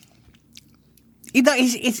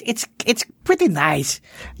it's pretty nice,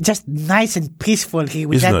 just nice and peaceful here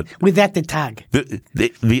without the tag.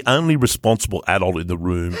 The only responsible adult in the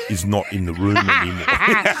room is not in the room anymore.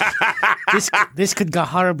 This could go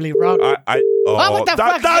horribly wrong. What the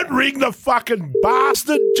fuck? Don't ring the fucking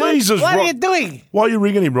bastard, Jesus! What are you doing? Why are you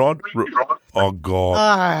ringing him, Rod? Oh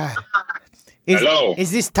God! Hello.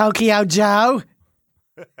 Is this Tokyo Joe?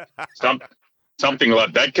 Something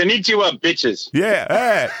like that. Konnichiwa, bitches. Yeah.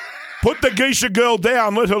 Hey. Put the geisha girl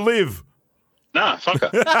down. Let her live. Nah, fuck her.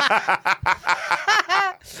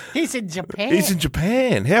 He's in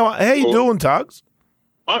Japan. How you doing, Tugs?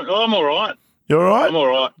 I'm all right. You all right? I'm all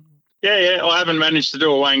right. Yeah. I haven't managed to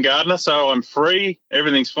do a Wayne Gardner, so I'm free.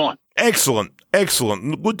 Everything's fine. Excellent.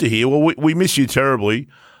 Good to hear. Well, we miss you terribly,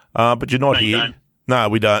 but you're not here. Don't. No,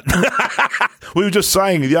 we don't. We were just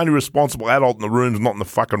saying the only responsible adult in the room is not in the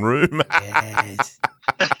fucking room. Yes.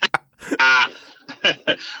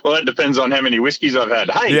 Well, that depends on how many whiskeys I've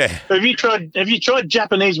had. Hey, Yeah. have you tried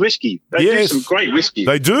Japanese whiskey? They do some great whiskey.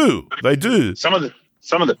 They do. Some of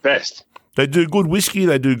the best. They do good whiskey.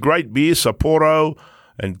 They do great beer, Sapporo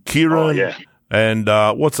and Kirin. Oh, yeah. And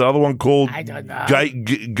what's the other one called? I don't know.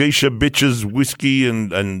 Geisha bitches whiskey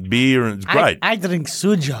and beer, and it's great. I drink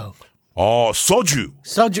sujo. Oh, soju.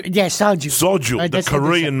 Soju. Soju, the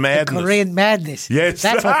Korean madness. The Korean madness. Yes.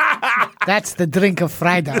 That's the drink of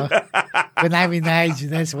Friday. When I'm in Asia,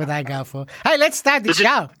 that's what I go for. Hey, let's start the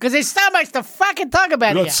show, because there's so much to fucking talk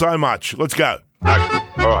about We've here. got so much. Let's go. All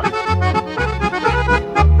right.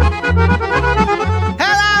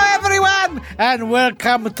 Hello, everyone, and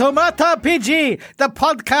welcome to Moto PG, the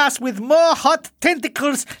podcast with more hot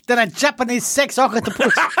tentacles than a Japanese sex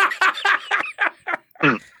octopus.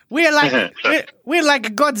 We're like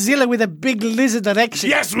Godzilla with a big lizard erection.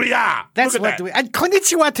 Yes, we are. That's Look at what that. And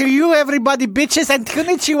konnichiwa to you, everybody, bitches, and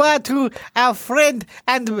konnichiwa to our friend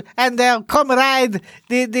and our comrade,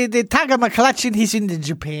 the Taga McClutchin. He's in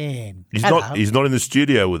Japan. He's Hello. not. He's not in the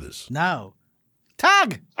studio with us. No,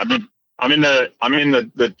 Tag. I'm in the I'm in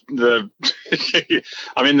the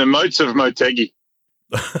moats of Motegi.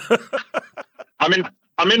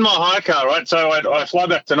 I'm in my hire car, right? So I fly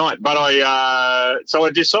back tonight, but I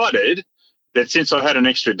decided that since I had an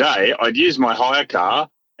extra day, I'd use my hire car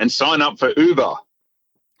and sign up for Uber.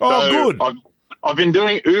 Oh, So good. I've been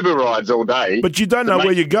doing Uber rides all day. But you don't know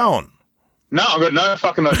where you're going. No, I've got no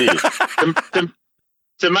fucking idea.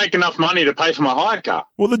 to make enough money to pay for my hire car.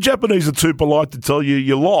 Well, the Japanese are too polite to tell you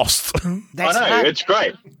you're lost. That's I know, right. it's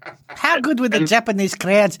great. How good were the Japanese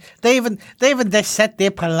crowds? They even just sat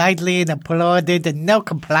there politely and applauded, and no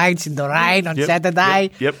complaints in the rain on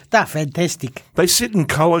Saturday. Yep. They're fantastic. They sit in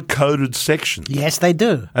colour-coded sections. Yes, they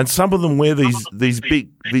do. And some of them wear these big...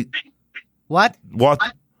 What? What?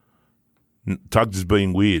 Tugs is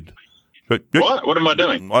being weird. What? What am I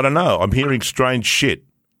doing? I don't know. I'm hearing strange shit.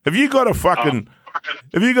 Have you got a fucking...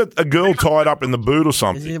 Have you got a girl tied up in the boot or Is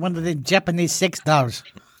something? it one of the Japanese sex dolls?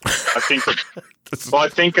 I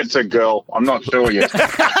think it's a girl. I'm not sure yet.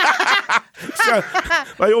 So,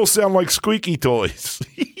 they all sound like squeaky toys.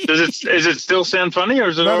 Is it still sound funny, or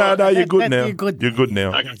is it? all No, right? you're good now. You're good. You're good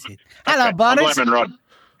now. That's it. Hello, I'm Boris. blaming Rod.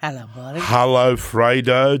 Hello, Boris. Hello,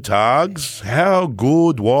 Fredo, Tugs. How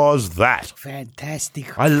good was that?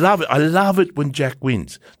 Fantastic. I love it. I love it when Jack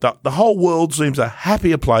wins. The whole world seems a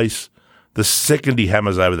happier place the second he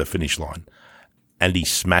hammers over the finish line. And he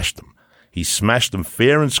smashed them. He smashed them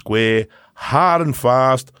fair and square, hard and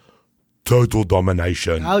fast, total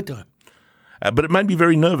domination. Auto. But it made me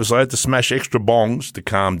very nervous. I had to smash extra bongs to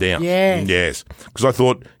calm down. Yes. Yes. Because I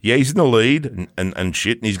thought, he's in the lead and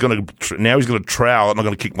shit, and he's going to now he's going to trowel it, and I'm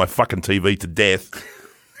going to kick my fucking TV to death.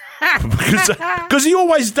 Because he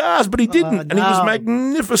always does, but he didn't, and he was no.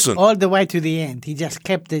 magnificent. All the way to the end. He just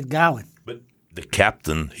kept it going. But the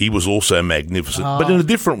captain, he was also magnificent, but in a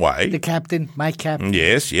different way. The captain, my captain.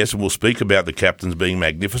 Yes, and we'll speak about the captains being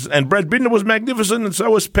magnificent. And Brad Binder was magnificent, and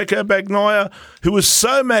so was Pekka Bagnaia, who was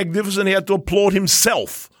so magnificent he had to applaud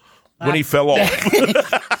himself when he fell off.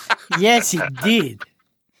 Yes, he did.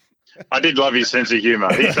 I did love his sense of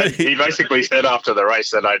humour. He basically said after the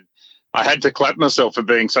race that I had to clap myself for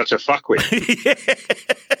being such a fuckwit.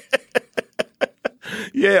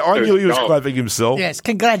 Yeah, I knew he was clapping himself. Yes,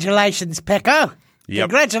 congratulations, Pecco. Yep.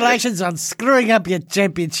 Congratulations on screwing up your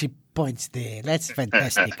championship points there. That's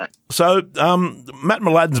fantastic. So Matt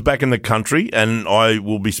Mladen's back in the country, and I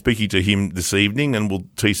will be speaking to him this evening, and we'll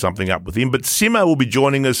tee something up with him. But Simo will be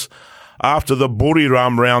joining us after the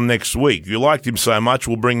Buriram round next week. If you liked him so much,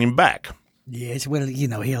 we'll bring him back. Yes, well,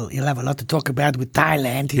 he'll have a lot to talk about with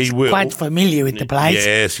Thailand. He's He will. quite familiar with the place.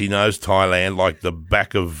 Yes, he knows Thailand like the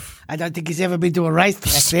back of... I don't think he's ever been to a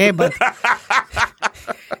racetrack there, but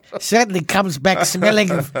certainly comes back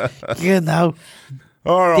smelling of,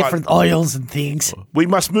 All right. different oils and things. We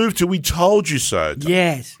must move to We Told You So.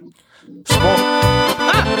 Yes.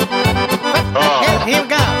 Oh, Here we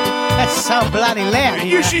go. That's so bloody loud.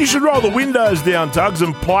 You should roll the windows down, Tugs,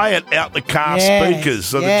 and play it out the car Yes, speakers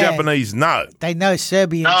so yes. the Japanese know. They know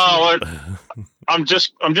Serbian. no, I'm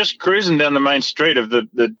just cruising down the main street of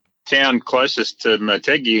the town closest to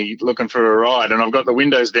Motegi looking for a ride, and I've got the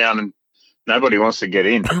windows down and nobody wants to get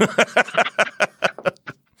in.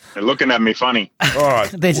 They're looking at me funny. All right.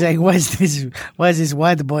 They're saying, where's this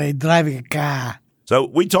white boy driving a car? So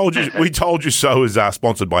We Told You So is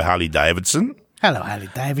sponsored by Harley Davidson. Hello, Harley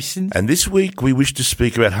Davidson. And this week we wish to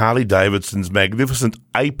speak about Harley Davidson's magnificent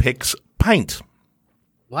Apex paint.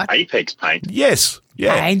 What? Apex paint. Yes.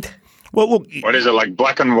 Yeah. Paint? Well, look. What is it, like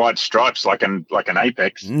black and white stripes, like an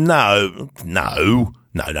Apex? No.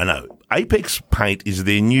 Apex paint is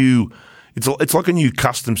their new. It's like a new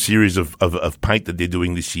custom series of paint that they're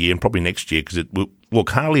doing this year and probably next year because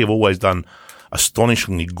Harley have always done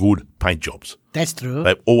astonishingly good paint jobs. That's true.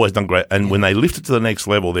 They've always done great. And when they lift it to the next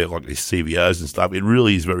level, they're like these CVOs and stuff. It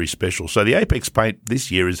really is very special. So the Apex paint this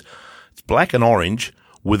year it's black and orange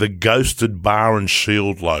with a ghosted bar and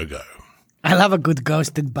shield logo. I love a good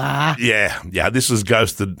ghosted bar. Yeah. This is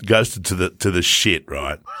ghosted to the shit,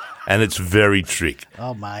 right? And it's very trick.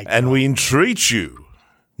 Oh, my God. And we entreat you,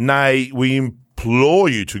 nay, we implore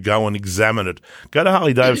you to go and examine it. Go to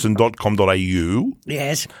harleydavidson.com.au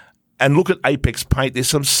Yes. and look at Apex paint. There's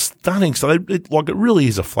some stunning stuff. It really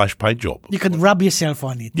is a flash paint job. You can rub yourself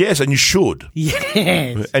on it. Yes, and you should.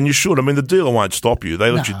 Yes. And you should. I mean, the dealer won't stop you. They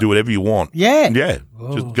let you do whatever you want. Yeah. Yeah.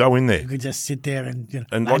 Oh. Just go in there. You could just sit there and,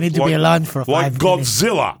 And I need to be alone for 5 minutes.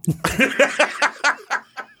 Godzilla.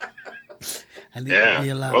 I need to be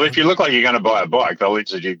Yeah. alone. Well, if you look like you're going to buy a bike, they'll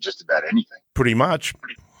let you do just about anything. Pretty much.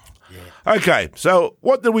 Okay, so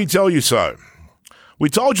what did we tell you so? We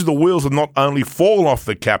told you the wheels have not only fallen off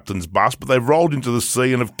the captain's bus, but they've rolled into the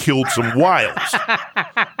sea and have killed some whales.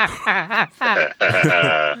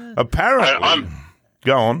 Apparently.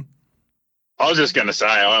 Go on. I was just going to say,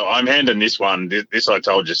 I'm handing this one, this I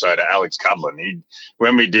told you so, to Alex Cudlin.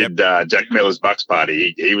 When we did Jack Miller's Bucks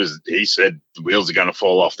party, he said the wheels are going to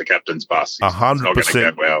fall off the captain's bus. It's not going to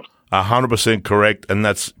 100%. go well. 100% correct, and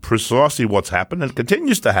that's precisely what's happened and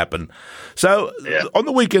continues to happen. So, on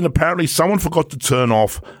the weekend, apparently someone forgot to turn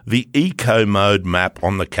off the eco mode map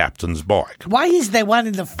on the captain's bike. Why is there one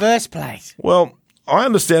in the first place? Well, I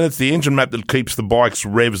understand it's the engine map that keeps the bike's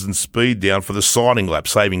revs and speed down for the siding lap,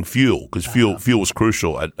 saving fuel, because fuel is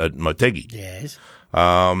crucial at Motegi. Yes.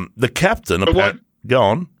 The captain, go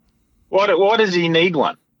on. Why does he need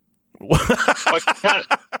one? Like,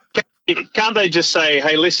 can't they just say,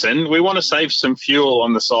 hey, listen, we want to save some fuel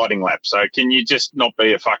on the siding lap, so can you just not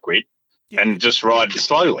be a fuckwit and just ride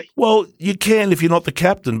slowly? Well, you can if you're not the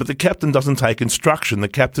captain, but the captain doesn't take instruction. The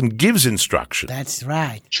captain gives instruction. That's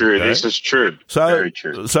right. True, this is true. Very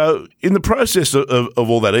true. So in the process of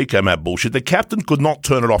all that eco-map bullshit, the captain could not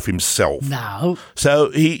turn it off himself. No. So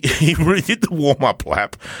he did the warm-up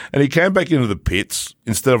lap, and he came back into the pits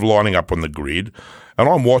instead of lining up on the grid. And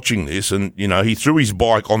I'm watching this, and, he threw his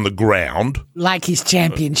bike on the ground. Like his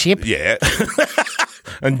championship. Yeah.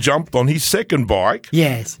 And jumped on his second bike.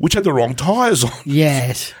 Yes. Which had the wrong tyres on.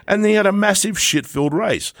 Yes. And they had a massive shit-filled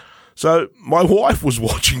race. So my wife was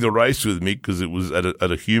watching the race with me because it was at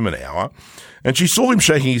a human hour. And she saw him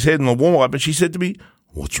shaking his head in the warm-up, and she said to me,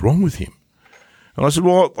 what's wrong with him? And I said,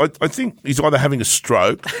 well, I think he's either having a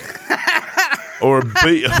stroke or a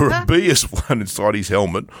bee has flown inside his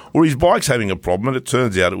helmet, or his bike's having a problem, and it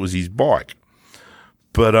turns out it was his bike.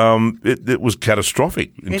 But it was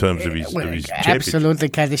catastrophic in terms of his championship. Absolutely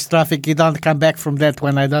catastrophic. You don't come back from that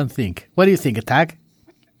one, I don't think. What do you think, Tag?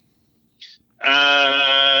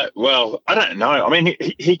 Well, I don't know. I mean,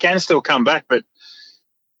 he can still come back, but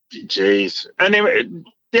geez. And then,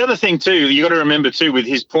 the other thing too, you got to remember too, with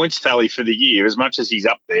his points tally for the year, as much as he's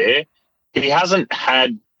up there, he hasn't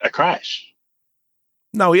had a crash.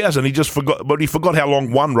 No, he hasn't. He just forgot, but he forgot how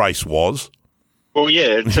long one race was. Well,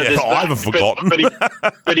 yeah. So I haven't forgotten.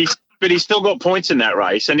 But he's still got points in that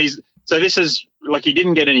race, and so this is like he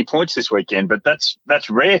didn't get any points this weekend, but that's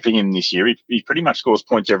rare for him this year. He pretty much scores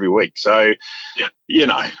points every week. So,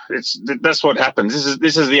 that's what happens.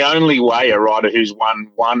 This is the only way a rider who's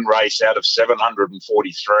won one race out of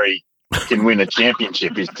 743 can win a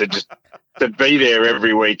championship is to be there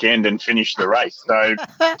every weekend and finish the race. So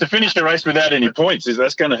to finish the race without any points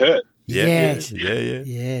that's going to hurt. Yes. Yeah.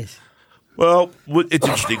 Yes. Well, it's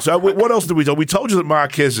interesting. So what else did we tell? We told you that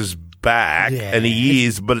Marquez is back, and he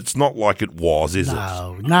is, but it's not like it was, is it?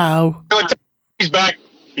 No. He's back.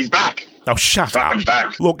 He's back. Oh, shut up. Fucking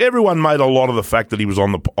back. Look, everyone made a lot of the fact that he was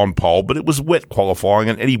on pole, but it was wet qualifying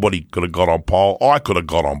and anybody could have got on pole. I could have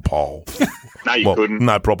got on pole. No, you couldn't.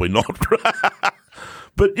 No, probably not.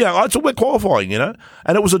 But, it's a wet qualifying, and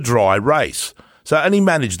it was a dry race. So, and he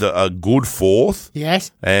managed a good fourth.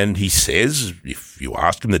 Yes. And he says, if you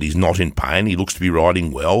ask him, that he's not in pain, he looks to be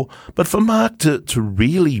riding well. But for Mark to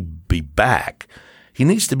really be back, he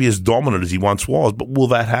needs to be as dominant as he once was. But will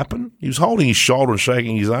that happen? He was holding his shoulder and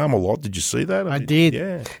shaking his arm a lot. Did you see that? I did.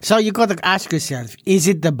 Yeah. So you got to ask yourself, is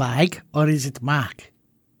it the bike or is it Mark?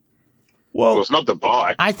 Well, it's not the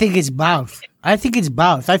bike. I think it's both. I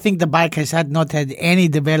think the bike has not had any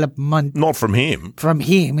development Not from him. from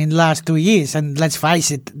him in the last 2 years. And let's face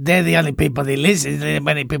it, they're the only people they listen.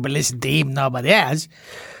 Many people listen to him, nobody else.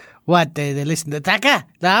 What, they listen to Tucker?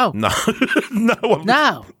 No. No. No one.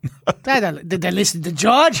 No. Did they listen to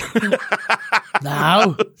George?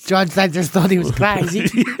 No. George, they just thought he was crazy.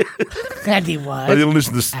 And he was. They didn't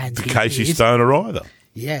listen And to he Casey is. Stoner either.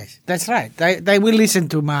 Yes, that's right. They will listen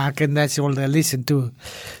to Mark, and that's all they listen to.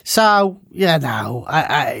 So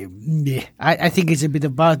I think it's a bit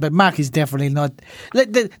of both, but Mark is definitely not.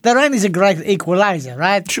 The rain is a great equalizer,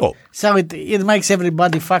 right? Sure. So it makes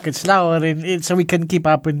everybody fucking slower, and so we can keep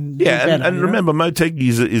up and do Yeah, better, and you know? remember, Motegi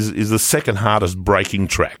is the second hardest braking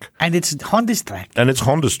track. And it's Honda's track. And it's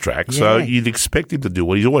Honda's track, so Yeah. you'd expect him to do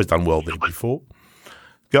well. He's always done well there before.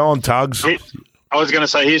 Go on, Tugs. I was going to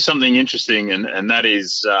say, here's something interesting, and that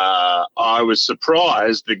is I was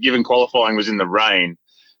surprised that given qualifying was in the rain,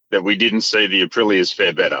 that we didn't see the Aprilias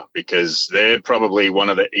fare better, because they're probably one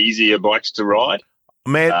of the easier bikes to ride.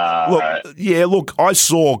 Man, look, I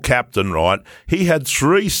saw Captain, right? He had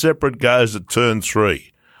 3 separate goes at turn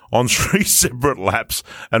 3 on 3 separate laps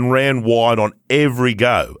and ran wide on every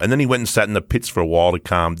go. And then he went and sat in the pits for a while to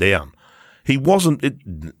calm down. He wasn't,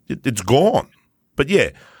 it's gone. But yeah,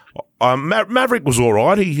 Maverick was all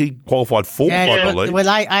right. He qualified 4th, I believe. Well,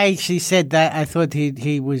 I actually said that. I thought he was,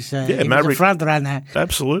 he was a front runner.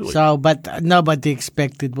 Absolutely. So, but nobody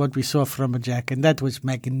expected what we saw from a Jack, and that was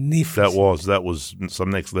magnificent. That was some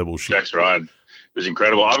next level shit. Jack's ride was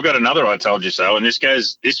incredible. I've got another I told you so, and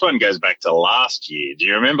this one goes back to last year. Do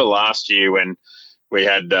you remember last year when we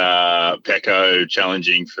had Pecco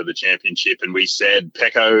challenging for the championship, and we said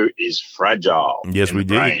Pecco is fragile? Yes, we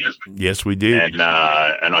did. Rain. Yes, we did. And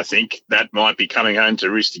I think that might be coming home to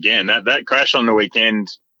roost again. That crash on the weekend,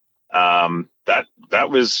 that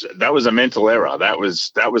was a mental error. That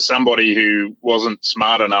was somebody who wasn't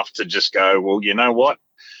smart enough to just go, well, you know what?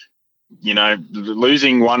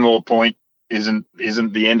 Losing one more point isn't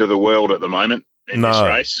the end of the world at the moment in this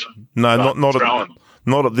race. No,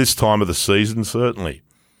 not at this time of the season, certainly.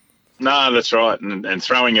 No, that's right. And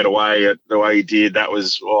throwing it away the way he did, that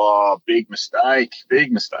was big mistake.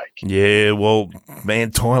 Big mistake. Yeah, well, man,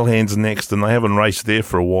 Thailand's next, and they haven't raced there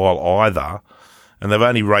for a while either. And they've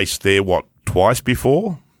only raced there, twice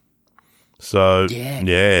before? So,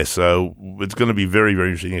 yeah, so it's going to be very, very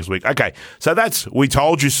interesting next week. Okay, so that's We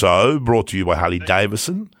Told You So, brought to you by Harley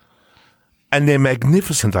Davidson. And their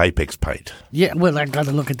magnificent Apex paint. Yeah, well, I got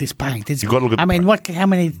to look at this paint. You've got to look at how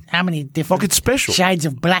many different it's special. shades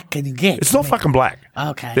of black can you get? It's not fucking black.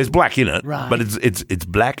 Okay. There's black in it, Right. but it's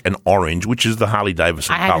black and orange, which is the Harley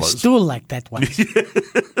Davidson I had colours. a stool like that once.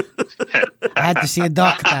 I had to see a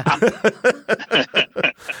doctor.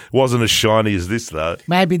 Wasn't as shiny as this, though.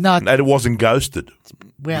 Maybe not. And it wasn't ghosted.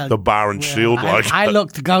 Well, The bar and shield. I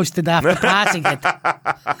looked ghosted after passing it.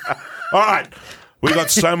 All right. We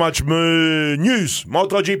got so much news.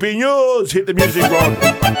 MotoGP news. Hit the music, Ron.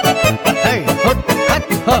 Hey,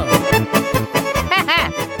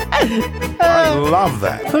 I love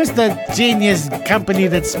that. Who's the genius company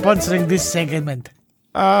that's sponsoring this segment?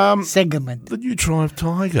 The new Triumph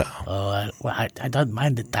Tiger. Oh, well, I don't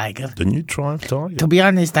mind the Tiger. The new Triumph Tiger. To be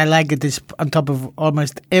honest, I like it on top of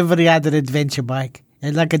almost every other adventure bike. I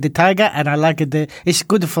like it the Tiger, and I like it it's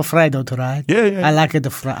good for Fredo to ride. Yeah. I like it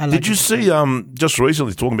Did you see, just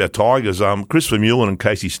recently, talking about Tigers, Christopher Mullen and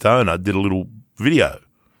Casey Stoner did a little video.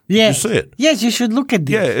 Yes. Did you see it? Yes, you should look at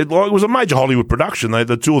this. Yeah, it was a major Hollywood production.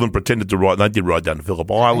 The two of them pretended to ride. They did ride down to Phillip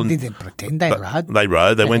Island. They didn't pretend they rode. They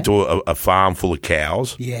rode. They went to a farm full of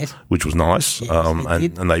cows. Yes. Which was nice. Yes, they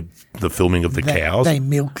did. And the filming of the cows. They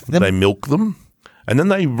milked them. They milked them. And then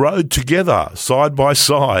they rode together, side by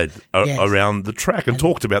side, Yes. around the track and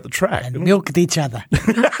talked about the track. And milked each other.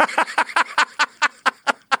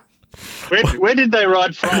 Where did they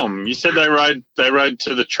ride from? You said they rode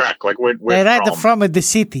to the track. Like where They ride from? from the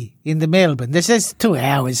city in the Melbourne. This is 2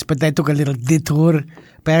 hours, but they took a little detour,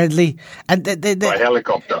 apparently. And By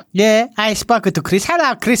helicopter. yeah, I spoke to Chris.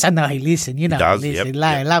 Hello, Chris. I know he listens. You know, does, he listens.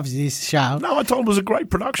 yep, He loves this show. No, I told him it was a great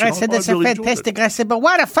production. I said, it's really enjoyed it. fantastic. I said, but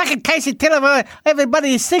why the fucking Casey tell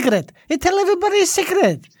everybody his secret? You tell everybody his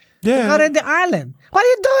secret. Yeah. Go on the island. What are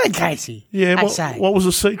you doing, Casey? Yeah, I say. what was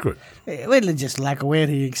the secret? Well, just like where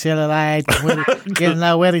he accelerates,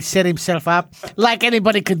 where he set himself up, like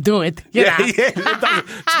anybody could do it. You know?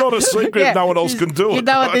 It's not a secret if no one else can do it. You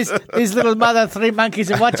know what? These little mother three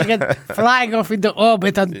monkeys are watching it flying off into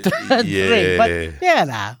orbit on three. But, yeah,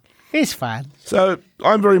 no, it's fun. So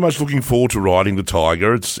I'm very much looking forward to riding the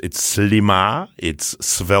Tiger. It's slimmer, it's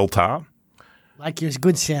svelter. Like your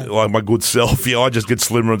good self. Like my good self. Yeah, I just get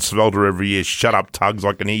slimmer and svelter every year. Shut up, Tugs.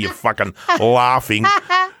 I can hear you fucking laughing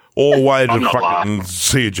all the way to I'm not fucking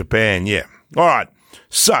Sea of Japan. Yeah. All right.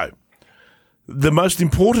 So, the most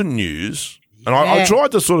important news, and I Yeah.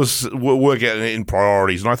 tried to sort of work out in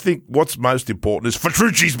priorities, and I think what's most important is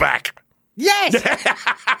Petrucci's back. Yes!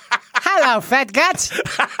 Hello, fat guts.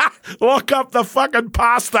 Lock up the fucking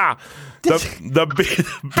pasta. The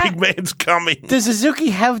big man's coming. Does Suzuki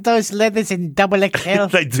have those leathers in double XL?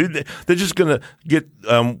 They do. They're just going to get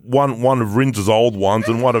one of Rinz's old ones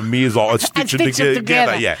and one of Mir's old and stitch it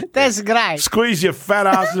together. Yeah, That's great. Squeeze your fat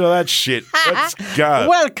ass into that shit. Let's go.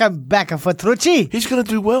 Welcome back, Petrucci. He's going to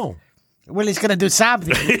do well. Well, he's going to do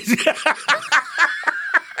something.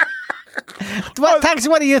 Thanks.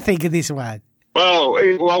 What do you think of this one? Well,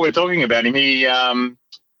 while we're talking about him, the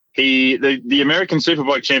American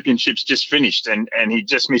Superbike Championships just finished, and he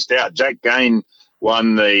just missed out. Jack Gain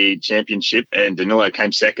won the championship, and Danilo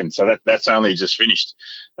came second. So that's only just finished.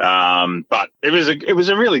 But it was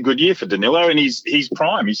a really good year for Danilo, and he's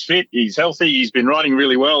prime. He's fit. He's healthy. He's been riding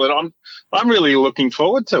really well, and I'm really looking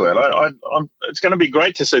forward to it. It's going to be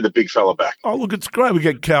great to see the big fella back. Oh, look, it's great. We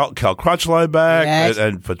get Cal Crutchlow back Yes.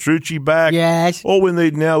 and Petrucci back. Yes. All we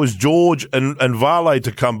need now is George and Varley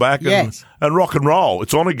to come back Yes. and rock and roll.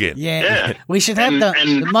 It's on again. Yeah. We should have And- the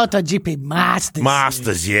and- MotoGP Masters.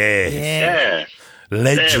 Masters, yeah. Yeah.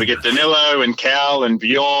 Legend. Yeah, we get Danilo and Cal and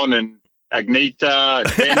Bjorn and Agnita,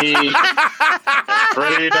 Denny,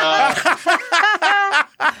 Frida.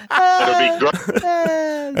 It'll be great.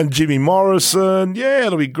 And Jimmy Morrison. Yeah,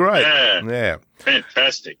 it'll be great. Yeah.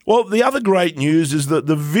 Fantastic. Well, the other great news is that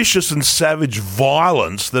the vicious and savage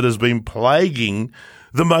violence that has been plaguing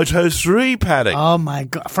the Moto3 paddock. Oh, my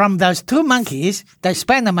God. From those two monkeys, those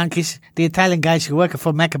Spanish monkeys, the Italian guys who work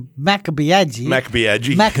for Maccabiaggi.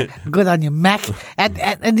 Good on you, Mac.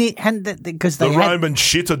 Because the they had, Roman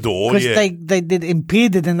Shittador, because yeah. they did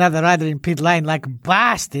impeded another rider in pit lane like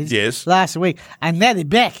bastards Yes. last week. And now they're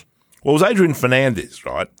back. Well, it was Adrian Fernandez,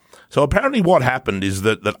 right? So apparently what happened is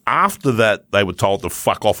that after that they were told to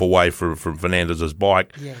fuck off away from Fernandez's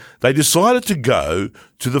bike. Yeah. They decided to go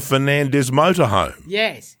to the Fernandez motorhome,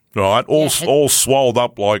 Yes. right? All Yeah. swolled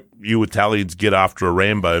up like you Italians get after a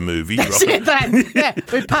Rambo movie. That's right? it, then. Yeah,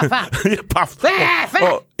 we puff up. Yeah, puff. Ah,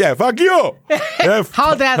 fuck. Yeah, fuck you. Yeah,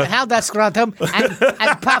 Hold that scrotum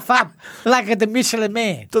and puff up like the Michelin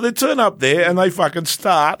Man. So they turn up there and they fucking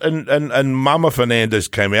start and Mama Fernandez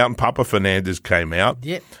came out and Papa Fernandez came out.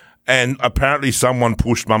 Yep. And apparently someone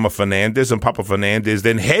pushed Mama Fernandez and Papa Fernandez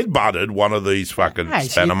then headbutted one of these fucking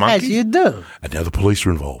Spanish As monkeys. you do. And now the police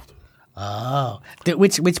are involved. Oh.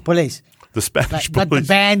 Which police? The Spanish Not the police.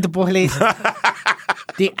 band police.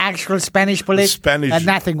 The actual Spanish police. Spanish-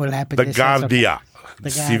 Nothing will happen. The They say something. Guardia. The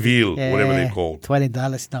Civil, Guardia. whatever Yeah, they're called.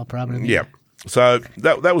 $20, no problem. Yeah. So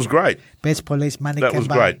that was great. Best police money That can was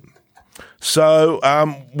buy. great. So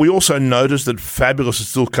we also noticed that Fabulous is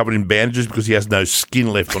still covered in bandages because he has no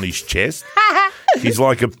skin left on his chest. He's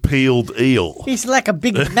like a peeled eel. He's like a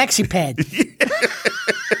big maxi pad.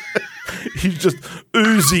 He's just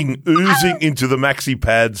oozing into the maxi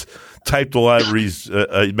pads taped all over his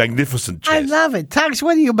magnificent chest. I love it. Tugs,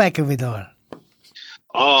 what do you make of it all?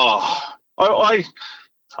 Oh, I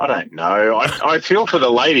don't know. I feel for the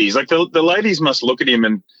ladies. Like the ladies must look at him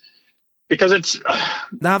and because it's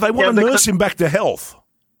No, they want to nurse him back to health.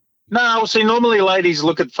 no. See, normally ladies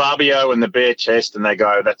look at Fabio and the bare chest and they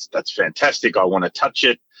go, "That's fantastic. I want to touch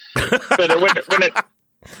it." But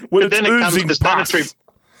When then it's it comes oozing to sanitary. pus.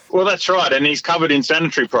 Well, that's right, and he's covered in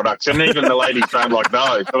sanitary products, and even the ladies don't like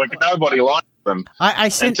those. So, like nobody likes them. I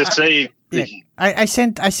And sent to see, yeah, I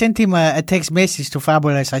sent him a text message to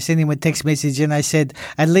Fabulous. I sent him a text message and I said,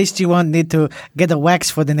 at least you won't need to get a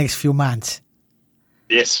wax for the next few months.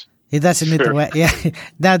 yes. He doesn't need to Sure. wax. Yeah,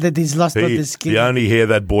 now that he's lost all the skin. The only hair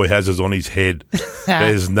that boy has is on his head.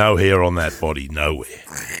 There's no hair on that body, nowhere.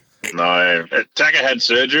 No. Taka had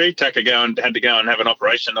surgery. Taka had to go and have an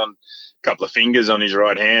operation on a couple of fingers on his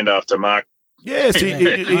right hand after Mark. Yes, he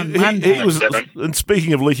was. And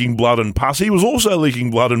speaking of leaking blood and pus, he was also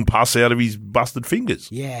leaking blood and pus out of his busted fingers.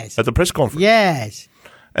 Yes. At the press conference. Yes.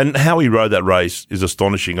 And how he rode that race is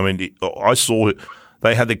astonishing. I mean, I saw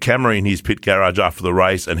they had the camera in his pit garage after the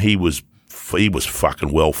race, and he was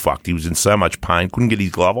fucking well fucked. He was in so much pain, couldn't get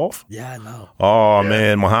his glove off. Yeah, I know. Oh,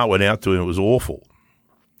 man, my heart went out to him. It was awful.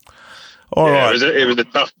 All right. It was a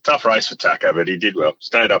tough race for Taka, but he did well.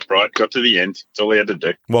 Stayed upright, got to the end. That's all he had to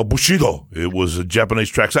do. Well, Bushido, it was a Japanese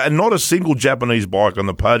track. And not a single Japanese bike on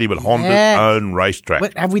the podium, but Honda's own racetrack.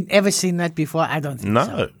 But have we ever seen that before? I don't think so.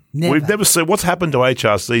 No. Never. We've never seen what's happened to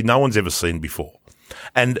HRC. No one's ever seen before.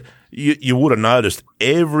 And you would have noticed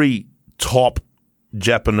every top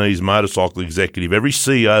Japanese motorcycle executive, every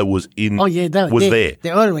CEO was there. They're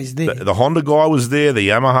always there. The Honda guy was there. The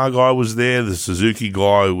Yamaha guy was there. The Suzuki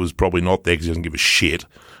guy was probably not there because he doesn't give a shit.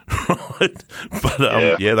 Right? But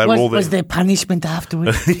they were all there. Was there punishment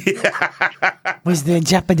afterwards? Was there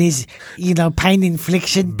Japanese, pain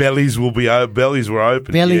infliction? Bellies were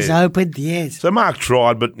open. Bellies opened, yes. So Mark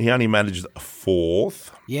tried, but he only managed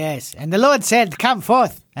fourth. Yes, and the Lord said, "Come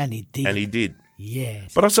forth," and he did.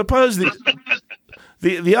 Yes. But I suppose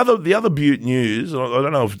the other Butte news, I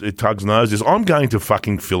don't know if Tugs knows this, I'm going to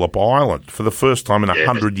fucking Phillip Island for the first time in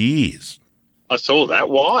 100 years. I saw that.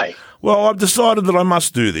 Why? Well, I've decided that I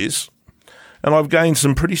must do this, and I've gained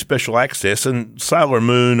some pretty special access, and Sailor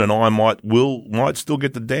Moon and I might still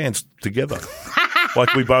get to dance together,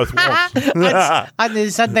 like we both want. On the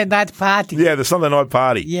Sunday night party. Yeah, the Sunday night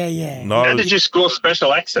party. Yeah. No, how did you score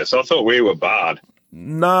special access? I thought we were barred.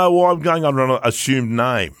 No, well, I'm going under an assumed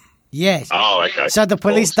name. Yes. Oh, okay. So the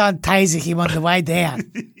police don't taser him on the way down.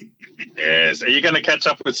 Yes. Are you going to catch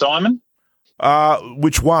up with Simon?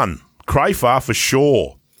 Which one? Crafar for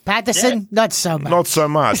sure. Patterson, not so much. Not so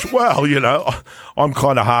much. Well, I'm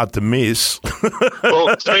kind of hard to miss.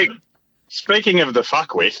 Well, speaking of the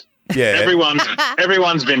fuckwit,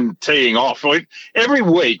 everyone's been teeing off. Every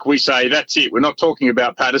week we say, that's it, we're not talking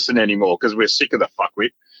about Patterson anymore because we're sick of the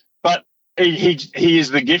fuckwit. But he is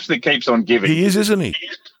the gift that keeps on giving. He is, isn't he?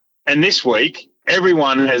 And this week,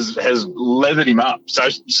 everyone has leathered him up. So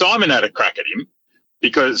Simon had a crack at him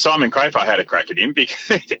because Simon Crafar had a crack at him.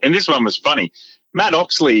 And this one was funny. Matt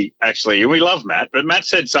Oxley, actually, and we love Matt, but Matt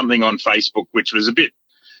said something on Facebook which was a bit,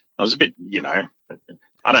 I don't know,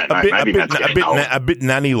 a bit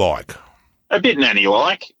nanny-like. A bit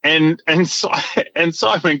nanny-like. And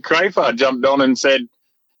Simon Crafar jumped on and said,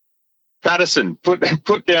 Patterson,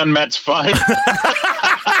 put down Matt's phone.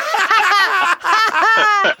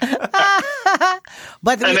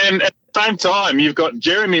 And then at the same time, you've got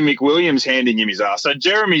Jeremy McWilliams handing him his ass. So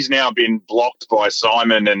Jeremy's now been blocked by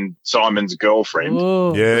Simon and Simon's girlfriend.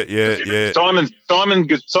 Whoa. Yeah.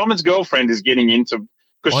 Simon's girlfriend is getting into,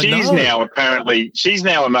 because she's now a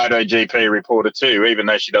MotoGP reporter too, even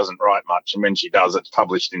though she doesn't write much. And when she does, it's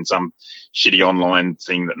published in some shitty online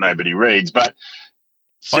thing that nobody reads. But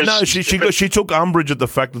I know she took umbrage at the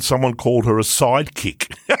fact that someone called her a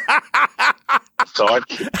sidekick.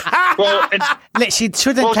 Well, she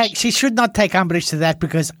should not take umbrage to that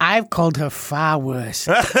because I've called her far worse.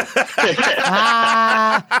 Far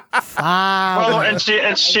worse.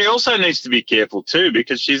 And she also needs to be careful too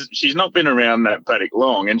because she's not been around that paddock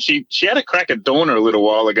long, and she had a crack at Dorna a little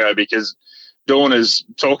while ago because Dorna's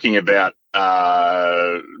talking about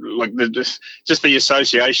just the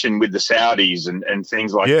association with the Saudis and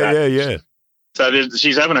things like that. Yeah. So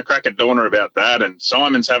she's having a crack at Dorna about that, and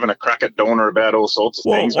Simon's having a crack at Dorna about all sorts of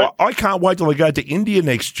things. Well, I can't wait till they go to India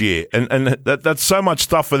next year, and that's so much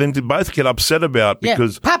stuff for them to both get upset about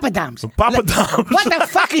because Papadums. What the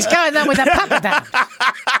fuck is going on with the Papadums?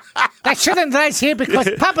 They shouldn't race here because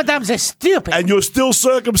Papadums are stupid. And you're still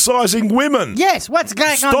circumcising women. Yes, what's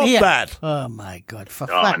going on here? Stop that. Oh, my God, for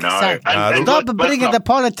fuck's no. sake. Stop bringing the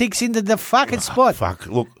politics into the fucking sport. Fuck,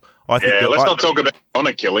 look. Let's not talk about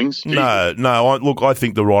honour killings. No. I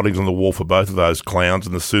think the writing's on the wall for both of those clowns,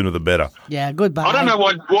 and the sooner the better. Yeah, goodbye. I don't know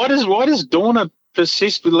why does Dorna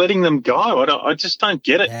persist with letting them go? I just don't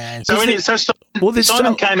get it. Yeah,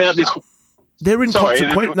 Simon came out this. They're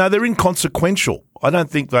inconsequential. No, they're inconsequential. I don't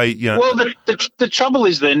think they. Well, the trouble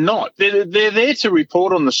is they're not. They're there to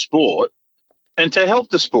report on the sport and to help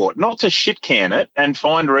the sport, not to shit can it and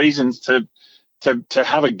find reasons to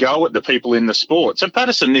have a go at the people in the sport. So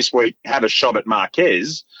Patterson this week had a shot at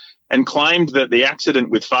Marquez and claimed that the accident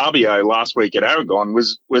with Fabio last week at Aragon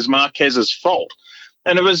was Marquez's fault.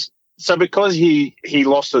 And it was so because he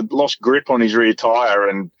lost grip on his rear tyre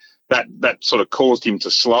and that sort of caused him to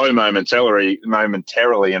slow momentarily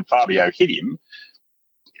and Fabio hit him.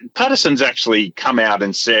 Patterson's actually come out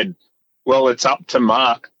and said, well, it's up to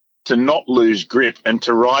Mark to not lose grip and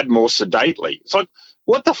to ride more sedately. It's like,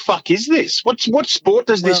 what the fuck is this? What sport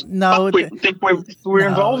does this think we're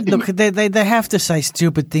involved in? Look, they have to say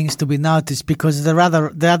stupid things to be noticed because the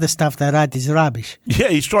other stuff they write is rubbish. Yeah,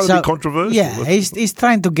 he's trying to be controversial. Yeah, he's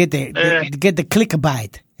trying to get the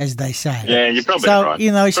clickbait, as they say. Yeah, you're probably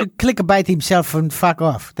right. He should clickbait himself and fuck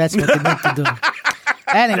off. That's what he needs to do.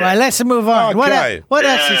 Anyway, let's move on. Okay. What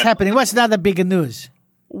else is happening? What's another bigger news?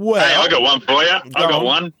 Well, hey, I got one for you. I got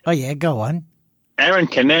one. Oh, yeah, go on. Aaron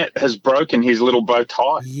Canet has broken his little bow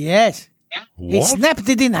tie. Yes. what? He snapped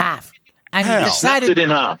it in half. And How? Snapped it in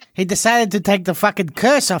half. he decided to take the fucking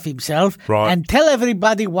curse off himself Right. and tell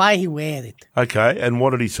everybody why he wear it. Okay, and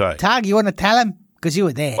what did he say? Tag, you want to tell him? Because you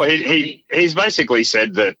were there. Well, he's basically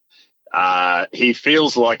said that he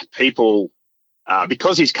feels like people,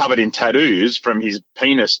 because he's covered in tattoos from his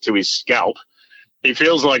penis to his scalp, he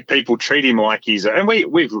feels like people treat him like he's, and we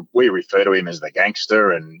refer to him as the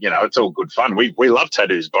gangster, and it's all good fun. We love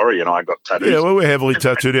tattoos. Borry and I got tattoos. Yeah, well, we're heavily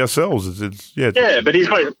tattooed ourselves. Yeah, but he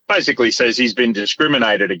basically says he's been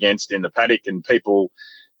discriminated against in the paddock, and people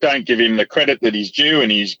don't give him the credit that he's due,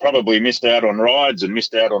 and he's probably missed out on rides and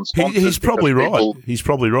missed out on sponsors. He's probably right. He's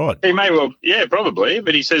probably right. He may well, yeah, probably.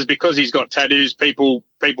 But he says because he's got tattoos, people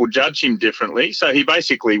judge him differently. So he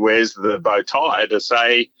basically wears the bow tie to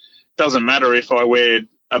say, doesn't matter if I wear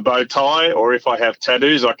a bow tie or if I have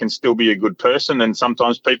tattoos, I can still be a good person. And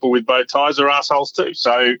sometimes people with bow ties are assholes too.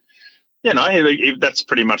 So, that's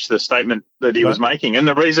pretty much the statement that he was making. And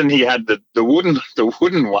the reason he had the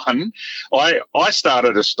wooden one, I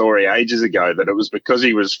started a story ages ago that it was because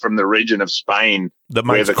he was from the region of Spain That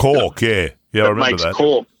makes cork, yeah. Yeah, I remember that.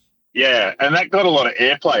 Cork. Yeah, and that got a lot of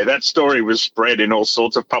airplay. That story was spread in all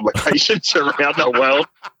sorts of publications around the world.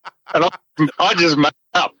 And I just made it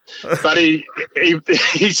up. But he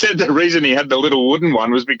said the reason he had the little wooden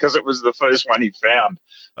one was because it was the first one he found.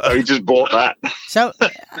 So he just bought that. So,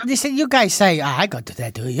 listen, you guys say, I got a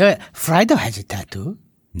tattoo. Frido has a tattoo.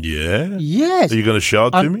 Yeah? Yes. Are you going to show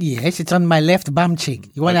it to me? Yes, it's on my left bum cheek.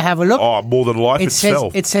 You want to have a look? Oh, more than life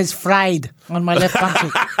itself. It says fried on my left bum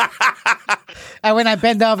cheek. And when I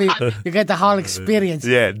bend over, you get the whole experience.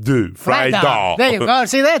 Yeah, do. Frido. There you go.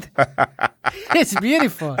 See that? It's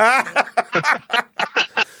beautiful.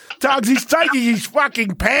 Tugs, he's taking his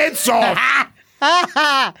fucking pants off.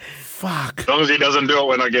 Fuck. As long as he doesn't do it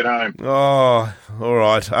when I get home. Oh, all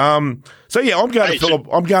right. So yeah, I'm going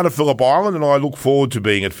to Phillip Island, and I look forward to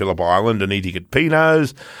being at Phillip Island and eating at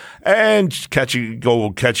Pino's and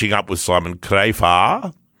catching up with Simon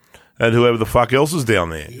Crafar and whoever the fuck else is down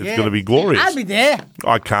there. Yeah. It's going to be glorious. I'll be there.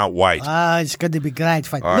 I can't wait. It's going to be great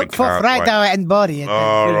fun. I Look for can't Frido and Body at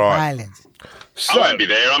Phillip right. Islands. I won't be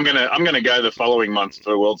there. I'm gonna go the following month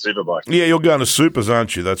for World Superbike. Yeah, you're going to Supers,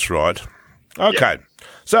 aren't you? That's right. Okay. Yeah.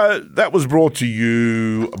 So that was brought to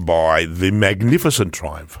you by the magnificent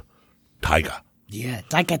Triumph Tiger. Yeah,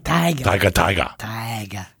 tiger. Tiger.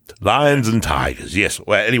 Lions and tigers. Yes.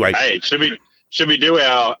 Well, anyway. Hey, should we do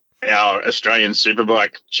our Australian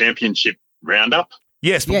Superbike Championship roundup?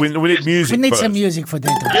 Yes, but we need music. We need first. some music for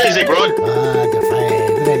that. Music, Rod. The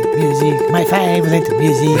favorite music. My favorite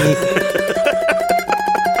music.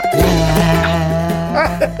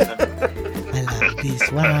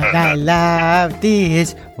 I love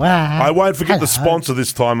this one. I won't forget the sponsor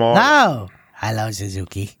this time on. No. Hello,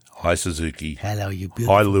 Suzuki. Hi, Suzuki. Hello, you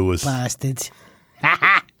beautiful Hi, Lewis. bastards.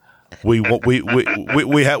 We've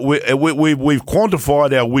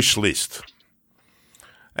quantified our wish list,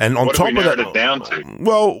 and on What top have we of that, narrowed it down to?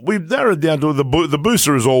 well, we've narrowed it down to the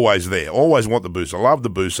booster is always there. Always want the booster. Love the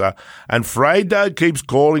booster. And Fredo keeps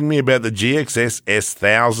calling me about the GXS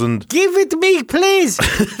S1000. Give it to me, please.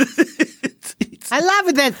 I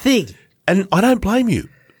love that thing. And I don't blame you.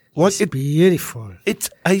 It's beautiful. It's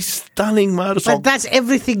a stunning motorcycle. But that's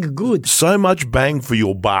everything good. So much bang for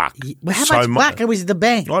your buck. Well, how So much buck was the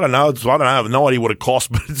bank? I don't know. I have no idea what it costs,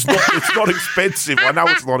 but it's not expensive. I know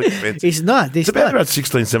it's not expensive. It's not. It's about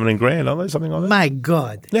 16, 17 grand, aren't they? Something like that. My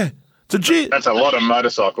God. Yeah. That's a lot of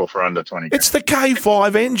motorcycle for under 20. It's the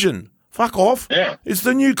K5 engine. Fuck off. Yeah. It's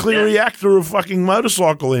the nuclear reactor of fucking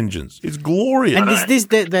motorcycle engines. It's glorious. And is this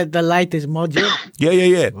the latest module?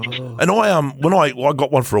 Yeah. Oh. And I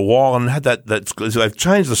got one for a while and had they've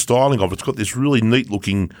changed the styling of it. It's got this really neat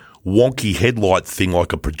looking wonky headlight thing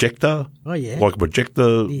like a projector. Oh, yeah. Like a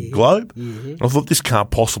projector globe. Yeah. And I thought this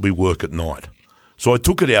can't possibly work at night. So I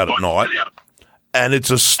took it out at night and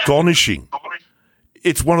it's astonishing.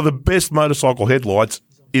 It's one of the best motorcycle headlights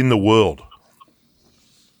in the world.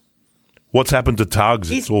 What's happened to Tugs?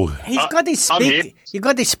 He's got his speaker. You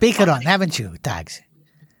got his speaker on, haven't you, Tugs?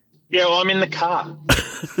 Yeah, well, I'm in the car.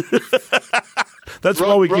 That's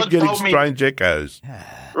why we keep Rod getting told me- strange echoes.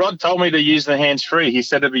 Rod told me to use the hands-free. He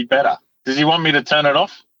said it'd be better. Does he want me to turn it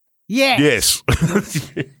off? Yes.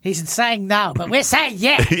 Yes. He's saying no, but we're saying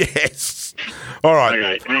yes. Yes. All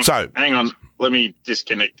right. Okay, So hang on. Let me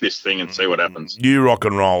disconnect this thing and see what happens. you rock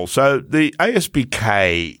and roll. So the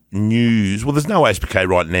ASBK news, well, there's no ASBK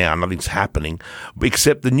right now. Nothing's happening,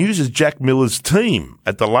 except the news is Jack Miller's team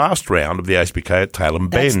at the last round of the ASBK at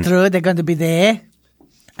Tailem That's Bend. true. They're going to be there.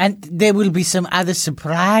 And there will be some other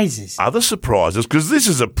surprises. Other surprises, because this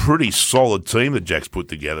is a pretty solid team that Jack's put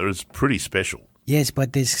together. It's pretty special. Yes,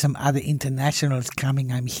 but there's some other internationals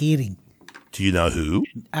coming, I'm hearing. Do you know who?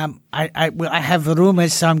 I have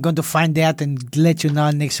rumors, so I'm going to find out and let you know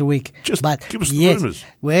next week. Just but give us the yes, rumours.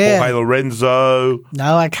 Well, Jorge Lorenzo.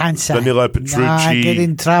 no, I can't say. Danilo No, I Petrucci. get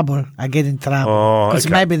in trouble. Oh, Because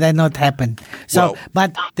okay. maybe they not happen. So, Well-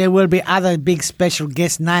 but there will be other big special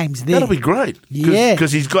guest names there. That'll be great. Yeah.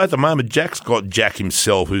 Because he's got, at the moment, Jack's got Jack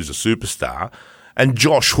himself, who's a superstar, and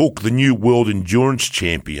Josh Hook, the new world endurance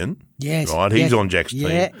champion. Yes. Right, he's yes. on Jack's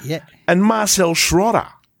team. Yeah. And Marcel Schrotter.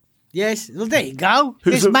 Yes. Well, there you go.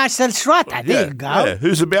 Who's There's a- Marcel Schrotter. There you go. Yeah,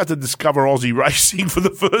 who's about to discover Aussie racing for the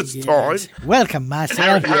first time. Yes. Welcome,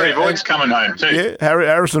 Marcel. Harry Voigt's coming home too. Yeah,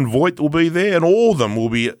 Harrison Voigt will be there, and all of them will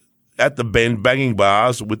be at the Bend banging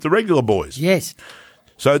bars with the regular boys. Yes.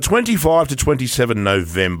 So 25 to 27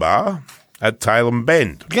 November at Tailem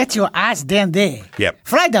Bend. Get your ass down there. Yep.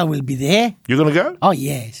 Friday will be there. You're going to go? Oh,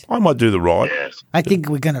 yes. I might do the ride. Yes. I think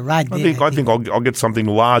we're going to ride there. I think I'll get something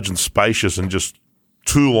large and spacious and just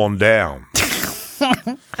tool on down.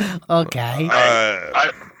 Okay.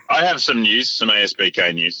 I have some news, some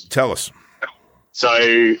ASBK news. Tell us.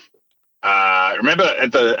 So, remember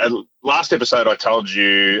at last episode, I told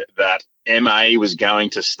you that MA was going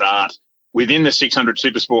to start within the 600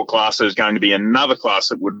 Super Sport class. There's going to be another class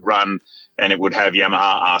that would run, and it would have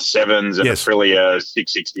Yamaha R7s and Yes. Aprilia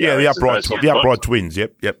 660. Yeah, the upright twins.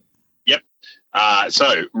 Yep.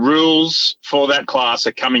 So rules for that class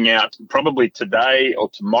are coming out probably today or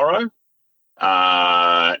tomorrow.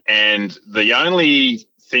 And the only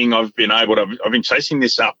thing I've been chasing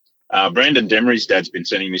this up. Brandon Demery's dad's been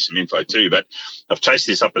sending me some info too, but I've chased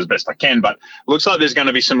this up as best I can. But looks like there's going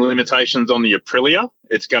to be some limitations on the Aprilia.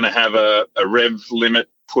 It's going to have a rev limit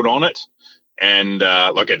put on it, and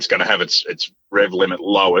it's going to have its rev limit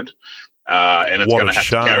lowered. And it's What going a to have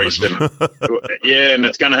to carry shame. and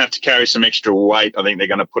it's going to have to carry some extra weight. I think they're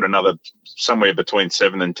going to put another somewhere between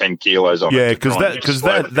 7 and 10 kilos on it. Yeah, to because try and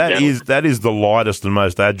slow it down. that is the lightest and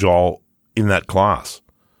most agile in that class.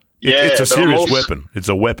 Yeah, It's a but I'm serious also- weapon. It's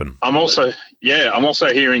a weapon. I'm also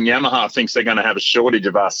hearing Yamaha thinks they're going to have a shortage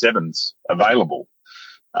of R7s available.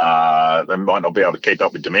 They might not be able to keep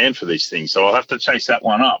up with demand for these things, so I'll have to chase that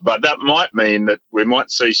one up. But that might mean that we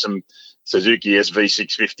might see some Suzuki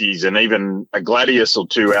SV650s and even a Gladius or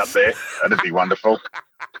two out there. That'd be wonderful.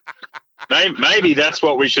 Maybe that's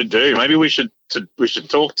what we should do. Maybe we should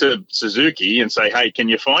talk to Suzuki and say, hey, can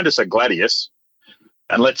you find us a Gladius?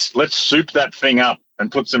 And let's soup that thing up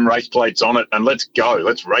and put some race plates on it and let's go.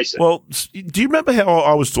 Let's race it. Well, do you remember how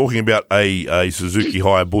I was talking about a Suzuki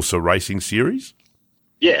Hayabusa racing series?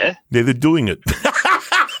 Yeah. Yeah, they're doing it.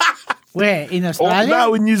 Where? In Australia?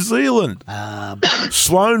 No, in New Zealand.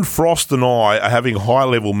 Sloane Frost and I are having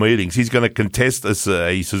high-level meetings. He's going to contest a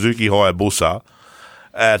Suzuki Hayabusa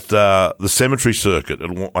at the cemetery circuit.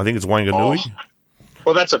 I think it's Wanganui.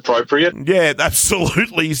 Well, that's appropriate. Yeah,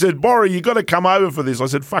 absolutely. He said, "Borry, you got to come over for this." I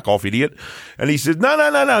said, "Fuck off, idiot!" And he said,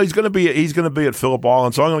 "No. He's going to be at Phillip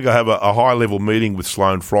Island, so I'm going to go have a high level meeting with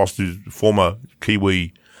Sloane Frost, who's former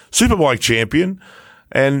Kiwi Superbike champion."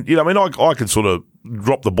 And I can sort of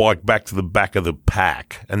drop the bike back to the back of the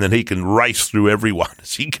pack, and then he can race through everyone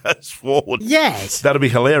as he goes forward. Yes. That'll be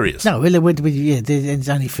hilarious. No, well, it would be, yeah, it's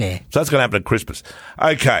only fair. So that's going to happen at Christmas.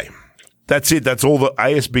 Okay, that's it. That's all the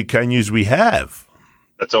ASBK news we have.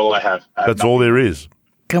 That's all I have. That's all there is.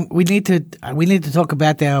 We need to talk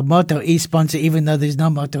about our Moto E sponsor, even though there's no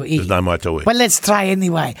Moto E. There's no Moto E. But let's try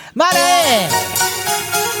anyway. Money!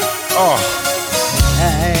 Oh,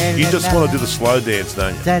 you just want to do the slow dance,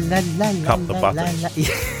 don't you? Cup the buttons.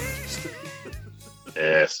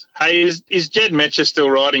 Yes. Hey, is Jed Metcher still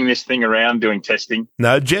riding this thing around doing testing?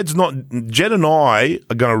 No, Jed's not. Jed and I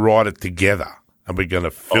are going to ride it together, and we're going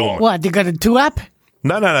to film it. What, they got a two-up?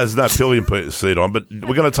 No, there's no pillion seat on, but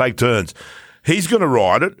we're going to take turns. He's going to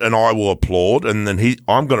ride it, and I will applaud, and then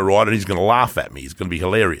I'm going to ride it, and he's going to laugh at me. It's going to be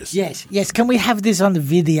hilarious. Yes. Can we have this on the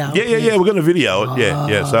video? Yeah. We're going to video it.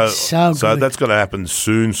 Yeah. So good. that's going to happen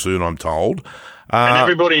soon. I'm told. And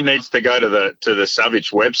everybody needs to go to the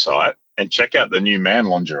Savage website and check out the new man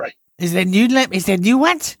lingerie. Is there new Is there new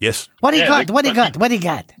ones? Yes. What do you Yeah, got? What do you got? What do you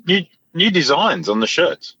got? New designs on the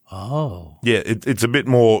shirts. Oh. Yeah, it's a bit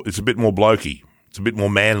more. It's a bit more blokey. It's a bit more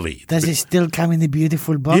manly. Does it still come in a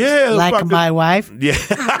beautiful box? Yeah, Like fucking- my wife? Yeah.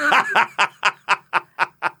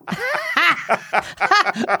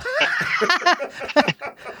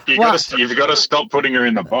 You've got to stop putting her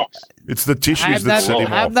in the box. It's the tissues that set him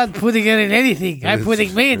I'm off. not putting it in anything. I'm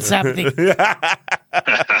putting me in something.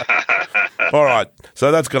 All right,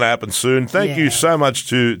 so that's going to happen soon. Thank you Yeah. so much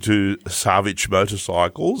to Savage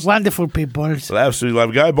Motorcycles. Wonderful people. Absolutely love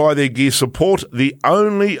it. Go buy their gear. Support the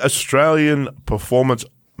only Australian performance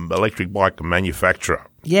electric bike manufacturer.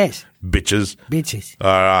 Yes, Bitches. bitches. All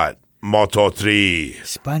right, Moto 3.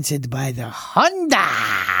 Sponsored by the Honda.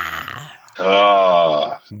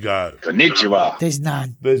 Oh, Go. konnichiwa. There's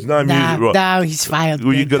none. There's no music. Right. No, he's fired.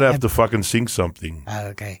 Well, you're going to have to fucking sing something. Oh,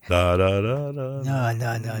 okay. Da, da, da, da. No.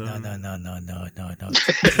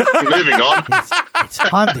 Moving on. It's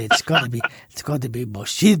Honda. It's got to be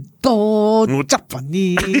Bushido,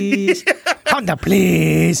 Japanese. Honda,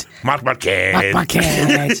 please. Mark Marquez. Mark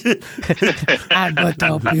Marquez. I'm going to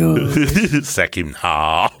help you. Sack him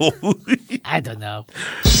now. I don't know. All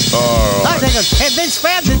right. Oh, there goes. Hey, there's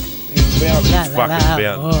found it. Found La, it. la,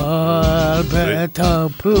 Fucking la. found Alberto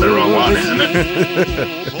Poo. The wrong one, isn't it?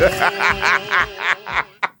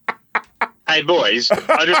 Hey, boys,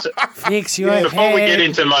 Fix your before we head. get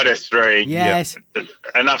into Moto 3, Yes.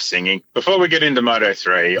 enough singing. Before we get into Moto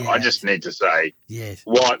 3, I Yes. just need to say Yes.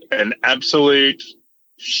 what an absolute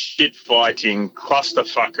shit-fighting,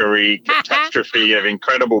 clusterfuckery, catastrophe of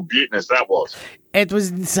incredible beautiness that was. It was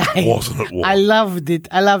insane. Wasn't it? I loved it.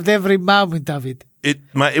 I loved every moment of it.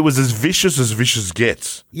 Mate, it was as vicious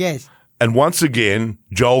gets. Yes. And once again,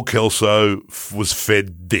 Joel Kelso was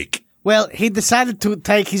fed dick. Well, he decided to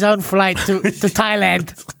take his own flight to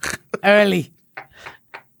Thailand early.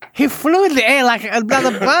 He flew in the air like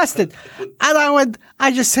another bastard. And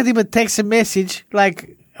I just sent him a text and message.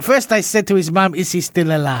 Like, first I said to his mom, is he still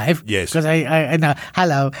alive? Yes. Because I know,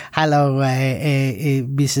 hello,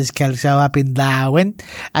 Mrs. Kelso up in Darwin.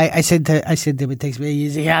 I sent him a text,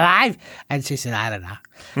 is he alive? And she said, I don't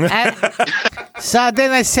know. And so then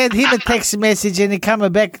I sent him a text message and he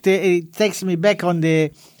texted me back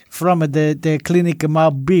from the clinic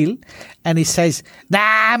mobile, and he says, nah,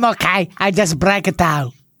 I'm okay. I just broke a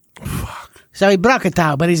toe. Fuck. So he broke a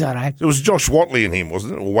toe, but he's all right. It was Josh Watley and him,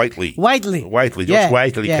 wasn't it? Or Waitley? Waitley. Josh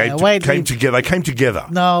Waitley Waitley. came together. They came together.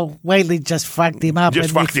 No, Waitley just fucked him up Just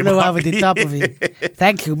and fucked he him flew up. over the top of him.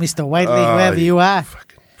 Thank you, Mr. Waitley, Oh, wherever you are. Fucking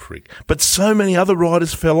prick. But so many other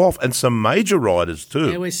riders fell off, and some major riders too.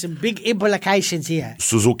 There were some big implications here.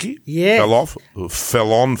 Suzuki Yes. fell off.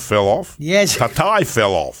 Fell off. Yes. Tatai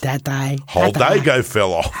fell off. Holdego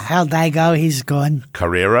fell off. Holdego, he's gone.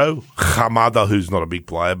 Carrero, Hamada, who's not a big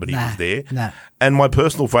player, but he was there. No. And my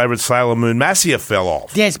personal favourite, Sailor Moon Massia, fell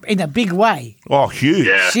off. Yes, in a big way. Oh, huge.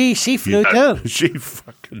 Yeah. She flew too. She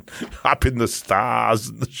fucking up in the stars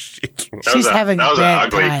and the shit. She's having that a was an bad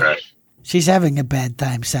ugly time. crash. She's having a bad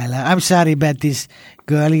time, Sailor. I'm sorry about this,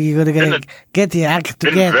 girl. You're going to get your act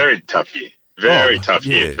Been together. very tough year. Very Oh, tough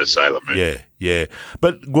year yeah. for Sailor Moon. Yeah.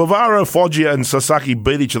 But Guevara, Foggia, and Sasaki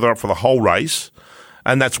beat each other up for the whole race.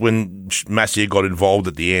 And that's when Massia got involved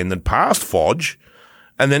at the end and passed Fodge.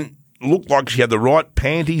 And then looked like she had the right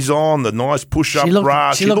panties on, the nice push-up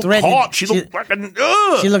bra. She looked ready. hot. She looked fucking...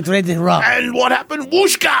 She looked ready to rock. And what happened?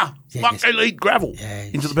 Whooshka! Yes. Fucking eat gravel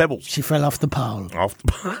into the pebbles. She fell off the pole.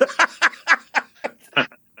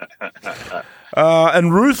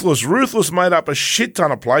 And Ruthless made up a shit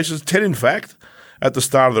ton of places, 10 in fact, at the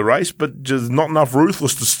start of the race, but just not enough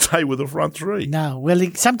Ruthless to stay with the front three. No, well,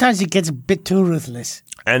 sometimes he gets a bit too ruthless.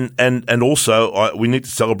 And also, we need to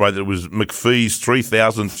celebrate that it was McPhee's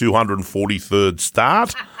 3,243rd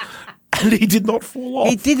start, and he did not fall off.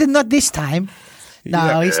 He did not this time. No,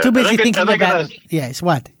 Yeah. he's too busy Are they thinking gonna- about... Yes,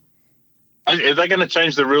 what? Are they going to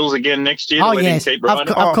change the rules again next year? Oh, to let him yes. keep Of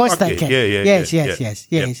riding? course fuck they yeah. can. Yeah.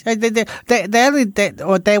 Yes.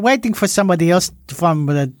 They're waiting for somebody else from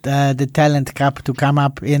the Talent Cup to come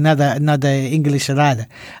up, another English rider.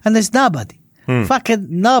 And there's nobody. Fucking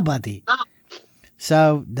nobody.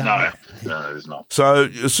 So, No, there's not. So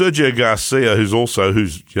Sergio Garcia, who's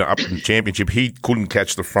up in the championship, he couldn't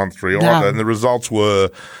catch the front three either, No. and the results were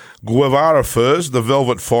Guevara first, the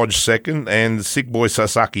Velvet Fodge second, and Sick Boy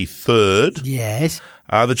Sasaki third. yes.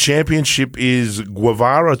 The championship is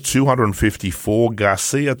Guevara 254,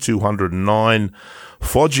 Garcia 209,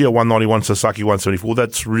 Foggia 191, Sasaki 174.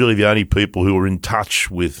 That's really the only people who are in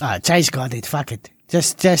touch with. Chase got it. Fuck it.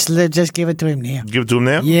 Just give it to him now. Give it to him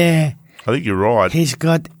now. Yeah. I think you're right.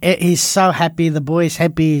 He's so happy. The boy is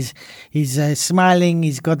happy. He's smiling.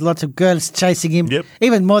 He's got lots of girls chasing him. Yep.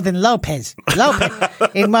 Even more than Lopez.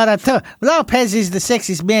 In Moto 2. Lopez is the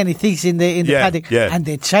sexiest man, he thinks, in the paddock. Yeah. And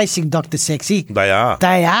they're chasing Dr. Sexy. They are.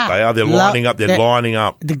 They are. They're lining up. They're lining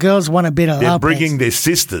up. The girls want a bit of They're Lopez. bringing their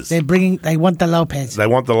sisters. They want the Lopez. They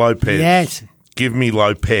want the Lopez. Yes. Give me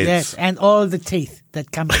Lopez. Yes, and all the teeth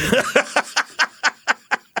that come in.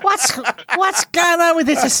 What's going on with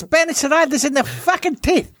this Spanish riders in the fucking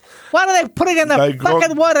teeth? What are they putting in the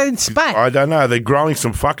fucking water in Spain? I don't know. They're growing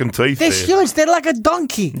some fucking teeth They're there. huge. They're like a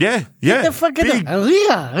donkey. Yeah. They're fucking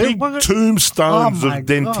Big tombstones Oh, of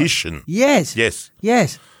dentition. God. Yes.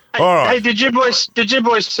 Yes. All right. Hey, did you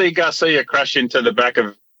boys see Garcia crash into the back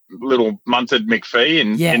of little munted McPhee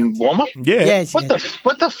in warm-up? Yeah. Yes. What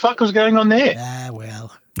the fuck was going on there?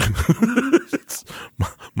 Well.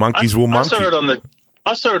 Monkeys will monkey.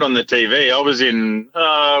 I saw it on the TV. I was in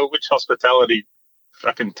which hospitality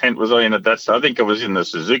fucking tent was I in at that time? I think I was in the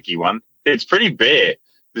Suzuki one. It's pretty bare.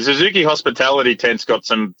 The Suzuki hospitality tent's got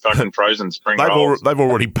some fucking frozen spring rolls. They've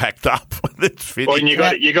already packed up. Well, and you've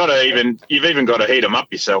even got to heat them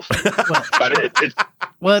up yourself.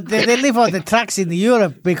 Well, they live on the trucks in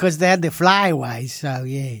Europe because they had the flyaways. So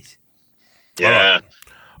yes. Yeah.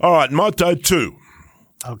 All right. Moto 2.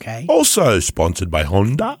 Okay. Also sponsored by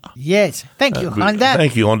Honda. Yes. Thank you, Honda.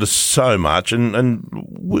 Thank you, Honda, so much. And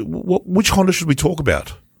which Honda should we talk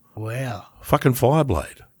about? Well. Fucking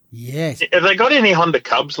Fireblade. Yes. Have they got any Honda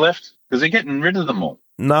Cubs left? Because they're getting rid of them all.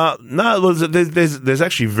 No. There's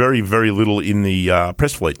actually very, very little in the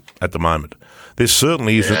press fleet at the moment. There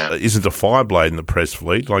certainly isn't a Fireblade in the press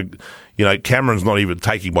fleet. Like, Cameron's not even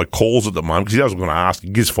taking my calls at the moment because he doesn't want to ask.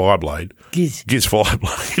 Giz Fireblade. Giz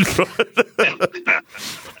Fireblade.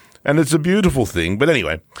 And it's a beautiful thing. But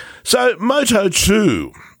anyway, so Moto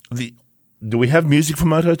 2. Do we have music for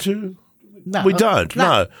Moto 2? No. We don't.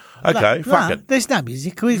 No. Okay, fuck it. There's no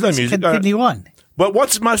music. We just continue on. But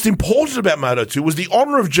what's most important about Moto 2 was the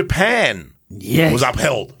honour of Japan was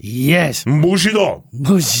upheld. Yes. Bushido.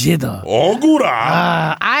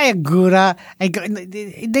 Ogura. Agura.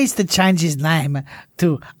 It needs to change his name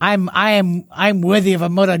to I am worthy of a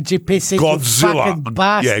MotoGP seat.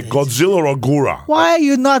 Godzilla. Yeah, Godzilla Ogura. Why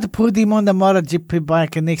you not put him on the MotoGP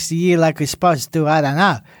bike next year like we're supposed to? I don't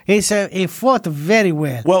know. He fought very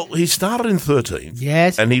well. Well, he started in 13th.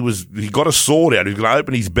 Yes. And he got a sword out. He was going to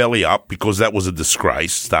open his belly up because that was a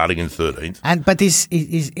disgrace starting in 13th. But his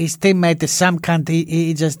teammate, some cunt,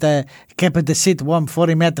 he just kept the seat warm for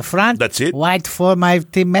him at the front. That's it. Wait for my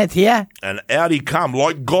teammate here. And out he come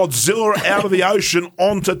like Godzilla out of the ocean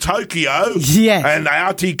onto Tokyo. Yes. And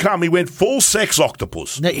out he come. He went full sex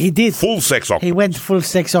octopus. No, he did. Full sex octopus. He went full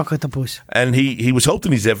sex octopus. And he was helped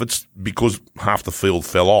in his efforts because half the field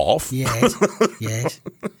fell off. Yes. Yes.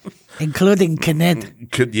 Including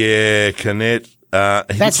Canet. Canet.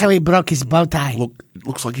 That's how he broke his bow tie. Look, it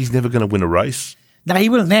looks like he's never going to win a race. No, he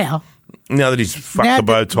will now. Now that he's fucked the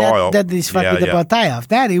bow tie off. That he's fucked the bow tie off.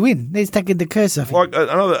 Now he win. He's taking the curse off. Like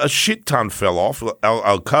a shit ton fell off.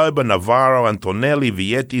 Alcoba, Navarro, Antonelli,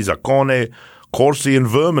 Vietti, Zaccone, Corsi, and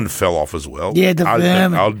Vermin fell off as well. Yeah, the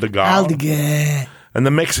Vermin. Aldegar. And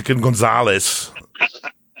the Mexican Gonzalez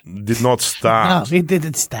did not start. No, he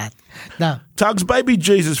didn't start. No. Tugs, Baby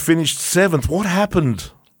Jesus finished 7th. What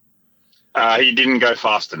happened? He didn't go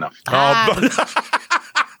fast enough.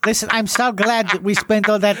 Listen, I'm so glad that we spent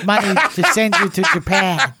all that money to send you to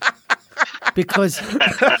Japan because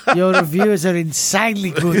your reviews are insanely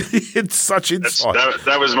good. It's such insight.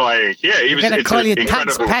 That was my He was going to call you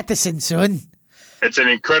Tugs Patterson soon. It's an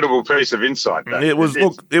incredible piece of insight. It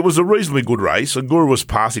was a reasonably good race. Agura was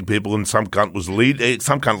passing people, and some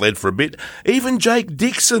cunt led for a bit. Even Jake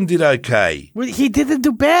Dixon did okay. Well, he didn't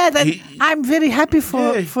do bad. I'm very happy for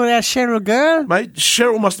our Cheryl girl. Mate,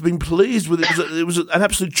 Cheryl must have been pleased with it. It was an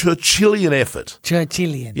absolute Churchillian effort.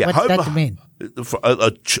 Churchillian. Yeah, what does that mean?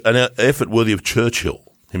 An effort worthy of Churchill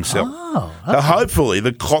himself. Oh, okay. So hopefully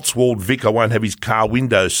the Cotswold vicar won't have his car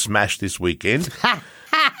windows smashed this weekend.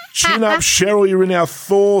 Chin up, Cheryl, you're in our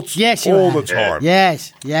thoughts all the time.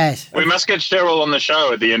 Yes. We must get Cheryl on the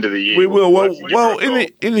show at the end of the year. We will. Well,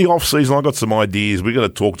 in the off season, I've got some ideas. We're going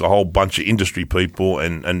to talk to a whole bunch of industry people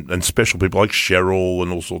and special people like Cheryl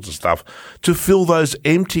and all sorts of stuff to fill those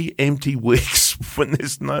empty weeks when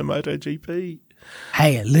there's no MotoGP.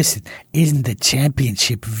 Hey, listen, isn't the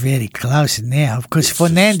championship very close now? Because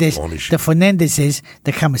Fernandez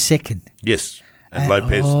they come a second. Yes. And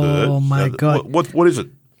Lopez third. Oh, my God. What is it?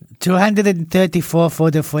 234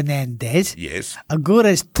 for the Fernandez. Yes.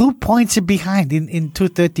 Agura is 2 points behind in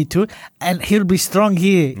 232, and he'll be strong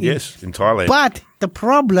here. In Thailand. But the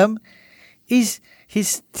problem is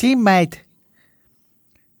his teammate,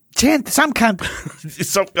 some cunt.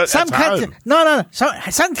 Some cunt. No.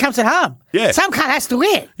 Some comes at home. Yeah. Some cunt has to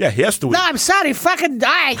win. Yeah, he has to win. No, I'm sorry. Fucking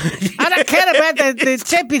I don't care about the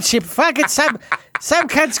championship. Fucking some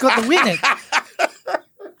cunt's got to win it.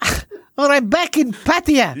 All right, back in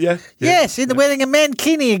Pattaya. Yeah. Yes, wearing a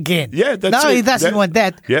mankini again. Yeah, that's it. No, he doesn't want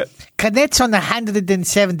that. Yeah. Cadet's on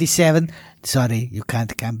 177. Sorry, you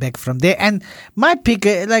can't come back from there. And my pick,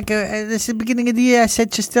 this is the beginning of the year, I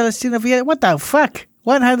said Celestino. What the fuck?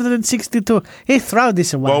 162. He threw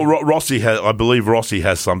this away. Well, I believe Rossi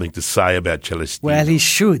has something to say about Celestino. Well, he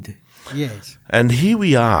should. Yes. And here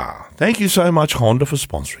we are. Thank you so much, Honda, for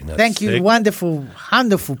sponsoring that. Thank you, wonderful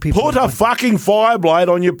people. Put a fucking Fireblade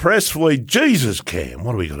on your press fleet. Jesus, Cam,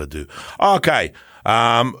 what are we going to do? Okay.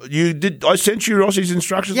 I sent you Rossi's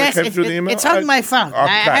instructions yes, that came through the email? It's on my phone. Okay.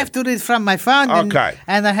 I have to read from my phone. Okay.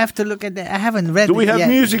 And I have to look at it. I haven't read it Do we have yet.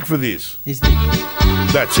 music for this?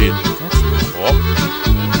 That's it.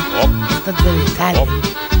 That's very Italian.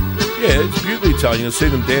 Yeah, it's beautifully Italian. I see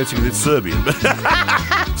them dancing. It's Serbian.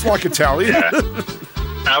 It's like Italian.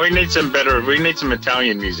 Yeah. We need some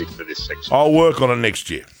Italian music for this section. I'll work on it next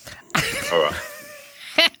year. All right.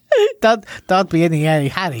 Don't be any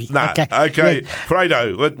hurry. No. Okay. Yeah.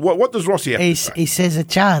 Fredo, what does Rossi have to say? He says,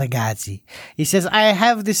 ciao ragazzi. He says, I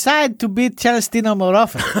have decided to beat Celestino more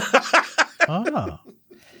often. Oh.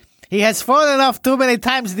 He has fallen off too many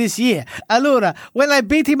times this year. Allora, when I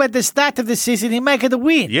beat him at the start of the season, he make it a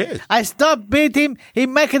win. Yes. I stop beat him, he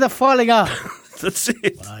make it a falling off. That's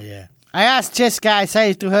it. Oh, yeah. I asked Jessica, I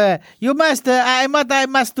say to her, I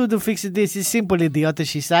must do to fix this. It's simple, idiot,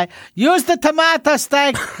 she say. Use the tomato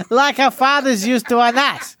steak like our fathers used to on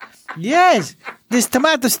us. Yes, this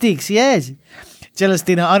tomato sticks, yes.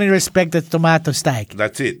 Celestino only respect the tomato steak.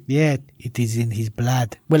 That's it. Yeah, it is in his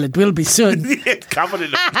blood. Well, it will be soon. It's covered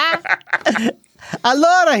in it.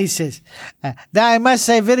 Allora, he says, I must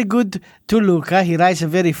say very good to Luca. He rides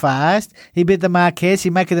very fast. He beat the Marquez. He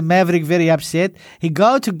make the Maverick very upset. He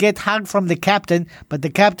go to get hug from the captain, but the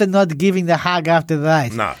captain not giving the hug after the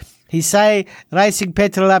race. No. He say Racing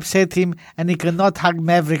Petrol upset him and he cannot hug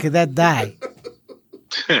Maverick that day.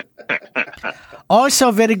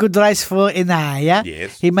 Also, very good race for Enaya.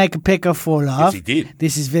 Yes. He make Pecco fall off. Yes, he did.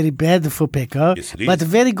 This is very bad for Pecco. Yes, it is. But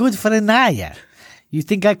very good for Enaya. You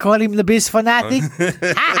think I call him the beast for nothing?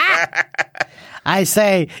 I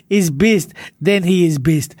say, he's beast, then he is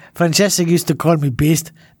beast. Francesca used to call me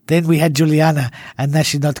beast. Then we had Juliana, and now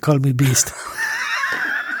she not call me beast.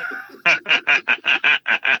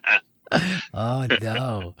 Oh,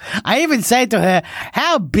 no. I even say to her,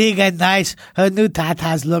 how big and nice her new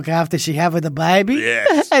tatas look after she having a baby.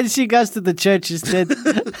 Yes. And she goes to the church instead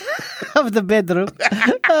of the bedroom.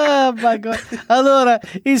 Oh, my God. Allora,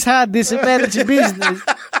 it's hard, this manage business.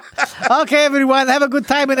 Okay, everyone, have a good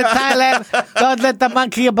time in Thailand. Don't let the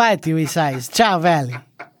monkey bite you, he says. Ciao, Valley.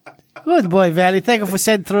 Good boy, Valley. Thank you for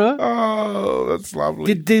sending through. Oh, that's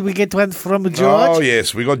lovely. Did we get one from George? Oh,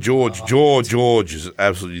 yes, we got George. George is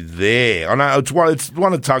absolutely there. I know, it's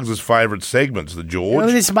one of Tugs' favourite segments, the George. Oh,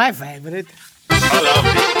 this is my favourite.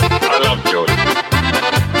 I love George.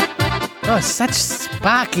 Oh, such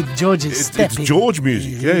sparky George's step. It's George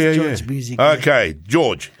music. Yeah. George music. Okay,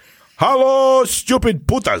 George. Hello, stupid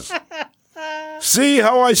putas. See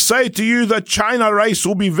how I say to you the China race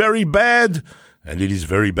will be very bad? And it is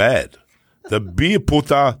very bad. The beer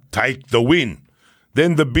putter take the win.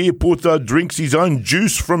 Then the beer putter drinks his own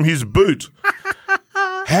juice from his boot.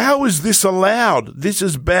 How is this allowed? This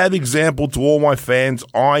is bad example to all my fans.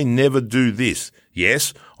 I never do this.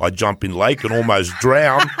 Yes, I jump in lake and almost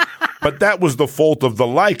drown, but that was the fault of the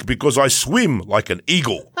lake because I swim like an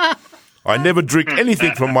eagle. I never drink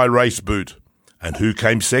anything from my race boot. And who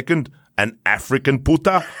came second? An African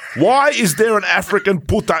putter? Why is there an African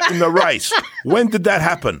putter in the race? When did that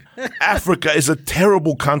happen? Africa is a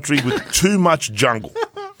terrible country with too much jungle.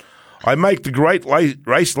 I make the great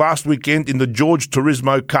race last weekend in the George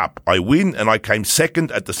Turismo Cup. I win and I came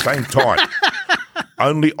second at the same time.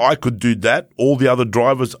 Only I could do that. All the other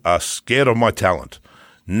drivers are scared of my talent.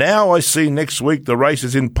 Now I see next week the race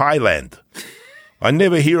is in Thailand. I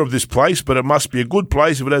never hear of this place, but it must be a good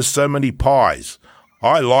place if it has so many pies.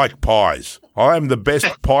 I like pies. I am the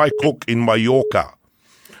best pie cook in Mallorca.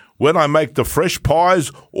 When I make the fresh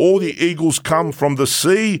pies, all the eagles come from the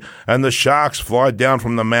sea and the sharks fly down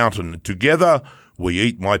from the mountain. Together, we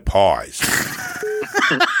eat my pies.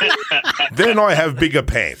 Then I have bigger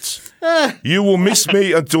pants. You will miss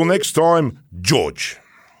me until next time, George.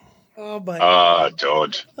 Oh, my God.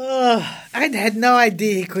 George. I had no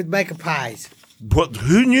idea he could make a pies. But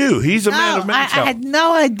who knew? He's a man of many I talents. had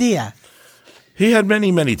no idea. He had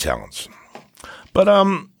many, many talents. But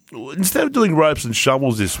instead of doing ropes and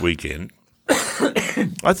shovels this weekend,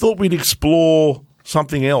 I thought we'd explore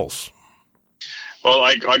something else.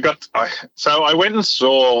 Well, so I went and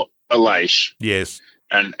saw Aleix. Yes.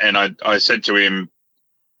 And I said to him,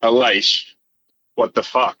 Aleix, what the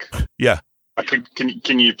fuck? Yeah.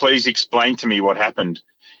 Can you please explain to me what happened?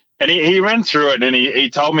 And he ran through it and he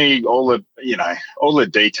told me all the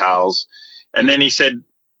details. And then he said,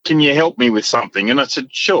 can you help me with something? And I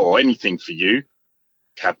said, sure, anything for you,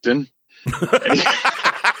 Captain.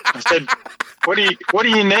 I said, what do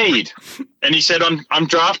you need? And he said, I'm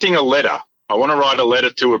drafting a letter. I want to write a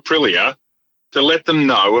letter to Aprilia to let them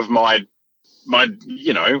know of my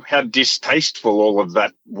how distasteful all of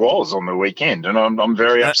that was on the weekend. And I'm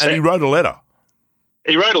very upset. And he wrote a letter.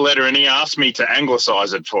 He wrote a letter and he asked me to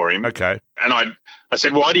anglicise it for him. Okay. And I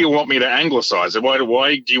said, why do you want me to anglicise it? Why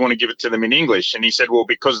do you want to give it to them in English? And he said, well,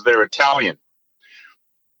 because they're Italian.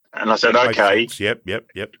 And I said, okay. Yep.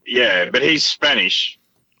 Yeah, but he's Spanish.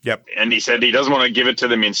 Yep. And he said he doesn't want to give it to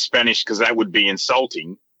them in Spanish because that would be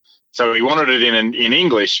insulting. So he wanted it in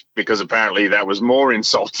English because apparently that was more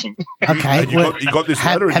insulting. Okay. You got this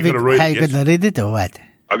letter and you're going to read it. Are you going to read it or what?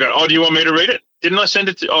 I go, do you want me to read it? Didn't I send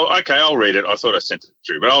it to? Oh, okay, I'll read it. I thought I sent it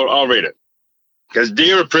through, but I'll read it. Because,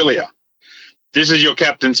 dear Aprilia, this is your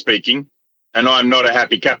captain speaking, and I'm not a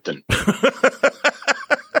happy captain.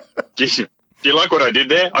 Do you like what I did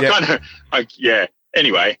there? Yeah.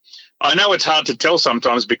 Anyway, I know it's hard to tell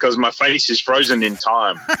sometimes because my face is frozen in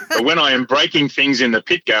time. But when I am breaking things in the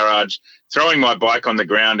pit garage, throwing my bike on the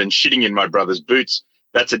ground and shitting in my brother's boots,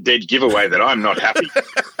 that's a dead giveaway that I'm not happy.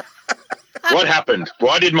 What happened?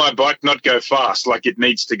 Why did my bike not go fast like it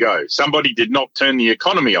needs to go? Somebody did not turn the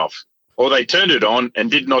economy off, or they turned it on and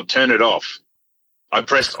did not turn it off. I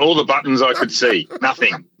pressed all the buttons I could see.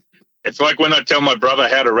 Nothing. It's like when I tell my brother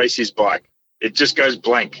how to race his bike. It just goes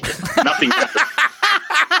blank. Nothing happens.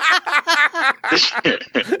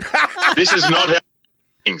 This is not how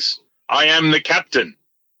things. I am the captain,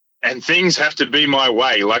 and things have to be my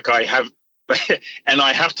way, like I have, and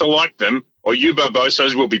I have to like them, or you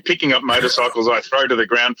Barbosos will be picking up motorcycles I throw to the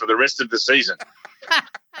ground for the rest of the season.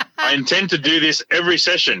 I intend to do this every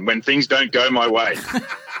session when things don't go my way.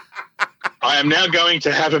 I am now going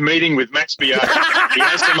to have a meeting with Max Biaggi. He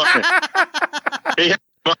has some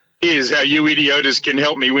ideas how you idiotas can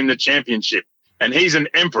help me win the championship. And he's an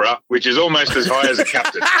emperor, which is almost as high as a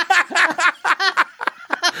captain.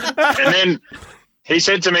 And then he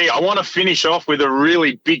said to me, I want to finish off with a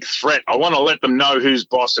really big threat. I want to let them know who's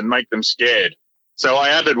boss and make them scared. So I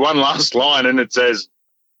added one last line and it says,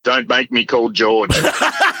 don't make me call George.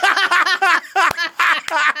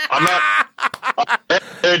 I haven't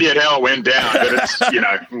heard yet how it went down, but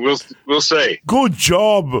it's, we'll see. Good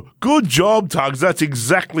job, Tugs. That's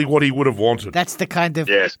exactly what he would have wanted. That's the kind of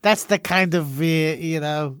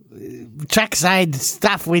trackside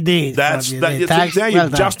stuff we did. Now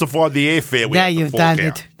you've justified the airfare. Now you've done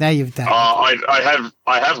it.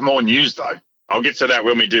 I have more news though. I'll get to that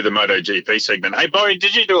when we do the MotoGP segment. Hey, Bowie,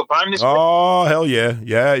 did you do a poem this week? Oh, hell yeah.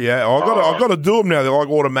 I've got to do them now. They're like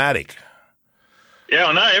automatic. Yeah,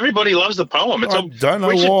 I know. Everybody loves the poem. I don't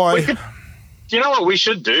know why. Do you know what we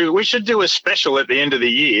should do? We should do a special at the end of the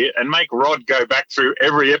year and make Rod go back through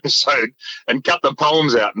every episode and cut the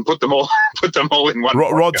poems out and put them all in one.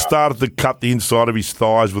 Rod started to cut the inside of his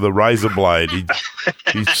thighs with a razor blade.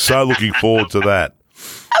 He's so looking forward to that.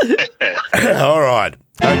 All right.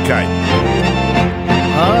 Okay.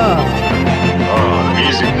 Oh,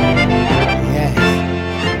 music. Yes.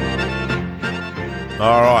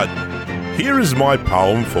 All right. Here is my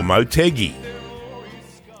poem for Motegi.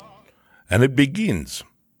 And it begins.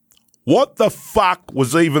 What the fuck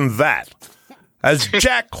was even that? As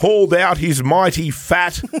Jack hauled out his mighty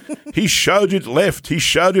fat, he showed it left, he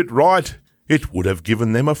showed it right. It would have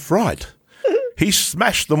given them a fright. He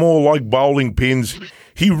smashed them all like bowling pins.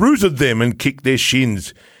 He rooted them and kicked their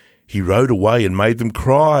shins. He rode away and made them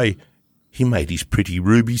cry. He made his pretty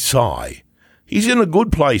Ruby sigh. He's in a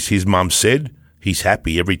good place, his mum said. He's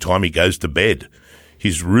happy every time he goes to bed.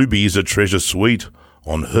 His Ruby is a treasure sweet.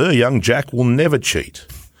 On her young Jack will never cheat.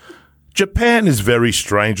 Japan is very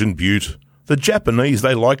strange and beaut. The Japanese,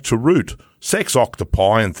 they like to root. Sex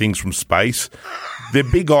octopi and things from space. Their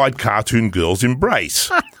big-eyed cartoon girls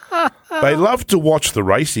embrace. They love to watch the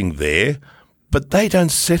racing there, but they don't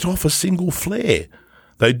set off a single flare.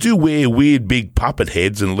 They do wear weird big puppet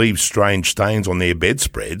heads and leave strange stains on their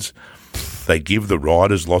bedspreads. They give the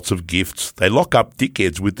riders lots of gifts. They lock up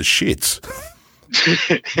dickheads with the shits.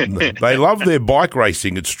 They love their bike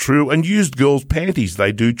racing, it's true, and used girls' panties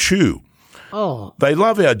they do chew. Oh. They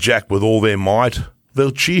love our Jack with all their might,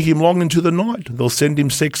 They'll cheer him long into the night. They'll send him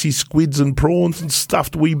sexy squids and prawns and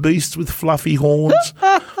stuffed wee beasts with fluffy horns.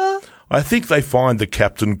 I think they find the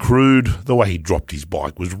captain crude. The way he dropped his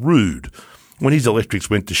bike was rude. When his electrics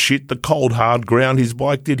went to shit, the cold hard ground his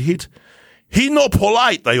bike did hit. He not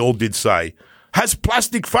polite, they all did say. Has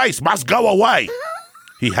plastic face, must go away.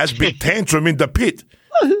 He has big tantrum in the pit.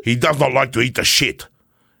 He does not like to eat the shit.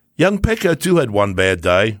 Young Pecco too had one bad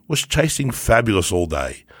day, was chasing Fabulous all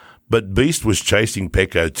day. But Beast was chasing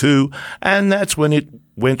Pecco too, and that's when it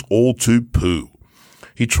went all to poo.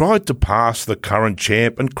 He tried to pass the current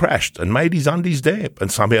champ and crashed and made his undies damp,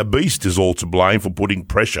 and somehow Beast is all to blame for putting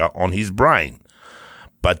pressure on his brain.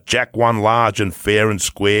 But Jack won large and fair and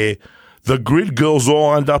square. The grid girls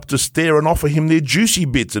all lined up to stare and offer him their juicy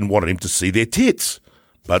bits and wanted him to see their tits.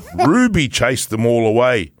 But Ruby chased them all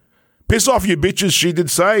away. Piss off, you bitches, she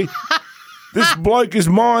did say. This bloke is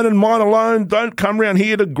mine and mine alone. Don't come round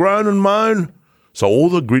here to groan and moan. So all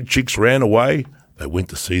the grid chicks ran away. They went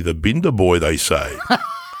to see the Binder boy, they say.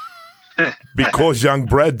 Because young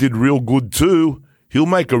Brad did real good too, he'll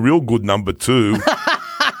make a real good number 2.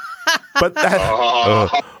 But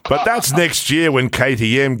that's next year when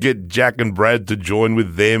KTM get Jack and Brad to join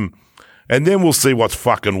with them. And then we'll see what's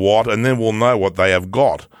fucking what, and then we'll know what they have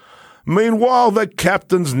got. Meanwhile, the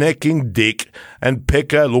captain's necking Dick, and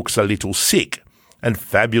Pecco looks a little sick, and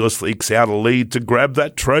Fabulous ekes out a lead to grab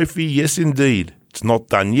that trophy, yes indeed. It's not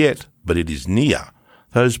done yet, but it is near.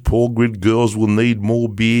 Those poor grid girls will need more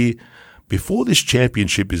beer. Before this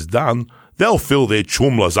championship is done, they'll fill their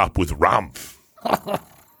chumlas up with rum.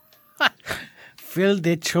 Fill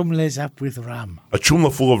their chumlas up with rum. A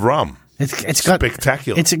chumla full of rum. It's got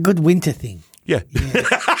spectacular. It's a good winter thing. Yeah.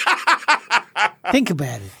 Think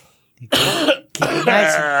about it. Keep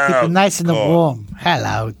it nice and warm.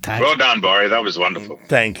 Hello, Tony. Well done, Barry. That was wonderful.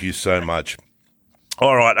 Thank you so much.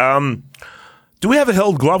 All right. Do we have a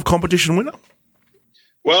held glove competition winner?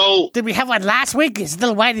 Well, did we have one last week? He's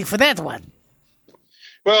still waiting for that one.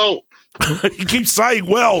 Well, he keeps saying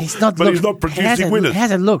he's not producing winners. He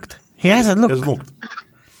hasn't looked.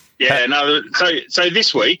 Yeah, no. So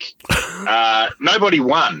this week, nobody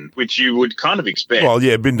won, which you would kind of expect. Well,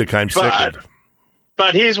 yeah, Binder came second.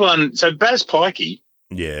 But here's one. So Baz Pikey.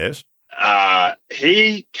 Yes.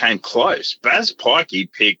 He came close. Baz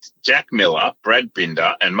Pikey picked Jack Miller, Brad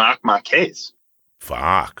Binder, and Mark Marquez.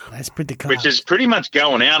 Fuck. That's pretty close. Which is pretty much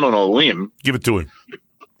going out on a limb. Give it to him.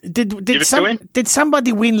 Did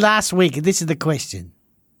somebody win last week? This is the question.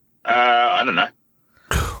 I don't know.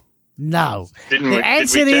 No. The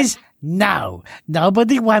answer is no.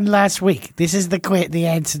 Nobody won last week. This is the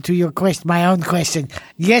answer to your question, my own question.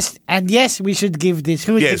 Yes, and yes, we should give this.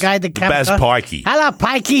 Who is the guy that comes? Baz Pikey. Hello,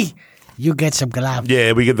 Pikey. You get some gloves.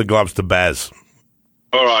 Yeah, we get the gloves to Baz.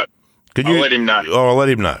 All right. I'll let him know. Oh, I'll let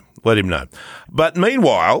him know. Let him know. But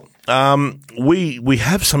meanwhile, we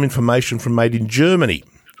have some information from Made in Germany.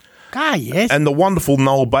 Ah, yes. And the wonderful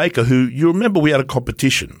Noel Baker, who you remember we had a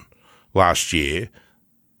competition last year,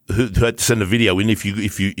 who had to send a video in if your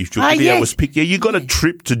video was picked. Yeah, you got a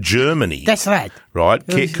trip to Germany. That's right. Right,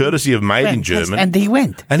 courtesy of Made in Germany. And he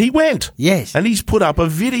went. Yes. And he's put up a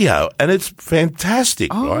video, and it's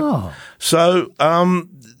fantastic, right? So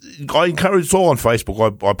I encourage it's all on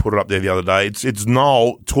Facebook. I put it up there the other day. It's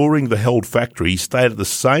Noel touring the Held Factory. He stayed at the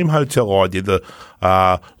same hotel I did, the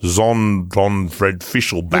Zonfred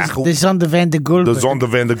Fischl Bachl. The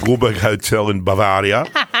Zondervandergulberg Hotel in Bavaria.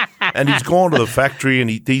 And he's gone to the factory and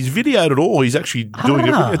he's videoed it all. He's actually doing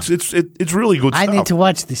it. It's really good stuff. I need to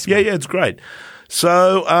watch this one. Yeah, it's great.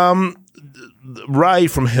 So Ray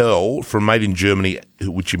from Hell, from Made in Germany,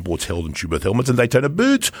 which imports Held and Schuberth helmets and Daytona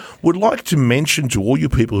boots, would like to mention to all you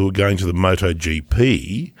people who are going to the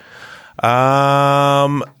MotoGP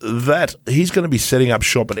that he's going to be setting up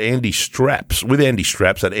shop at Andy Straps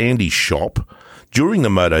at Andy's shop during the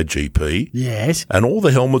MotoGP. Yes. And all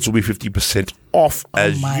the helmets will be 50% off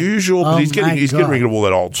as usual. He's getting rid of all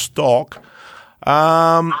that old stock.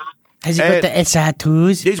 Has he got the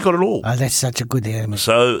SR2s? He's got it all. Oh, that's such a good helmet.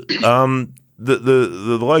 So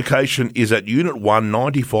the location is at Unit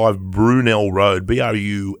 195 Brunel Road,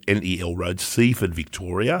 Brunel Road, Seaford,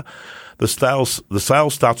 Victoria. The sale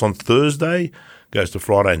starts on Thursday, goes to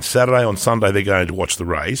Friday and Saturday. On Sunday, they're going to watch the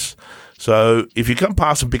race. So if you come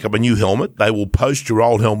past and pick up a new helmet, they will post your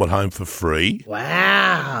old helmet home for free.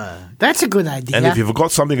 Wow. That's a good idea. And if you've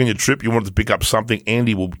got something on your trip, you want to pick up something,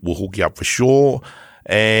 Andy will hook you up for sure.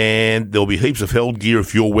 And there'll be heaps of Held gear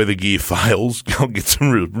if your weather gear fails. Go and get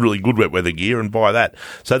some really good wet weather gear and buy that.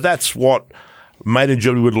 So that's what Made in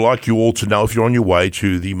Germany would like you all to know if you're on your way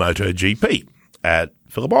to the MotoGP at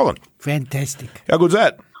Phillip Island. Fantastic. How good's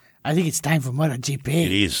that? I think it's time for MotoGP.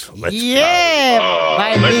 It is. Let's Yeah, Oh,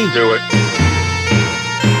 baby. let's do it.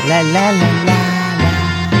 La la la la la.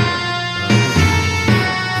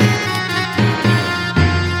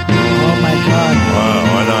 Oh my God!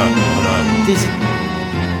 Oh, I know. This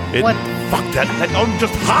It, What? Fuck that. I'm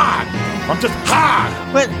just hard. I'm just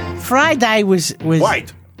hard. well, Friday was.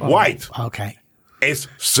 Wait. Okay.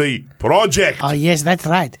 SC Project. Oh yes, that's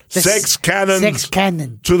right. The Sex cannons. Sex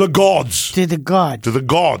cannon To the gods. to the god. To the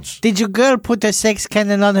gods. Did your girl put a sex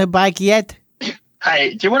cannon on her bike yet?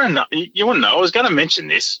 Hey, do you want to know? I was going to mention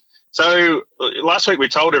this. So last week we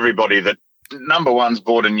told everybody that number one's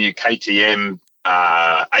bought a new KTM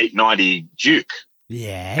 890 Duke,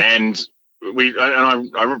 Yeah. and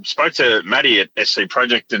I spoke to Maddie at SC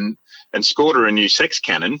Project and scored her a new sex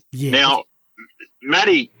cannon. Yeah. Now,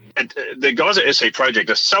 Maddie, the guys at SC Project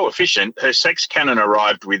are so efficient. Her sex cannon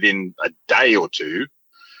arrived within a day or two,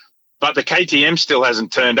 but the KTM still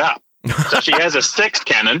hasn't turned up. So she has a sex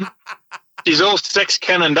cannon. She's all sex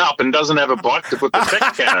cannoned up and doesn't have a bike to put the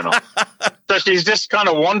sex cannon on. So she's just kind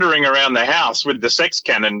of wandering around the house with the sex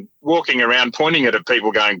cannon, walking around, pointing it at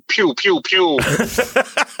people, going pew pew pew.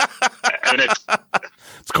 And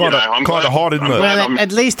It's kind of hot, isn't it? Well,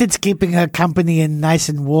 at least it's keeping her company and nice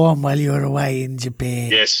and warm while you're away in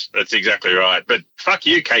Japan. yes, that's exactly right. But fuck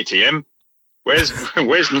you, KTM. Where's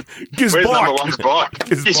His number bike. one's bike?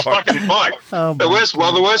 His His bike. fucking bike. Oh, The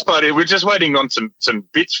worst part is we're just waiting on some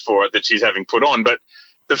bits for it that she's having put on, but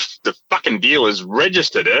the fucking dealers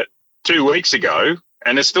registered it 2 weeks ago,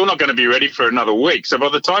 and it's still not going to be ready for another week. So by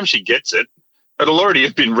the time she gets it, it'll already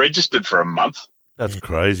have been registered for a month. That's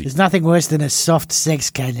crazy. There's nothing worse than a soft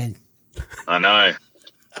sex cannon. I know.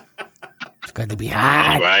 It's going to be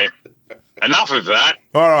hard. Anyway, enough of that.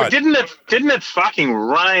 All right. But didn't it fucking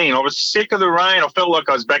rain? I was sick of the rain. I felt like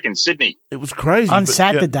I was back in Sydney. It was crazy. On but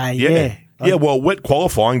Saturday, yeah. Yeah, well, wet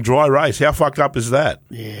qualifying, dry race. How fucked up is that?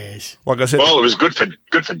 Yes. Like I said, Well, it was good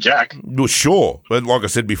for Jack. well, sure. But like I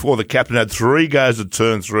said before, the captain had 3 goes at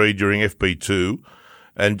turn 3 during FP2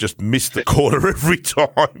 and just missed the corner every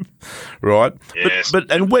time, right? Yes. But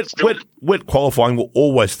wet qualifying will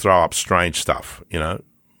always throw up strange stuff, you know.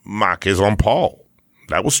 Marquez on pole.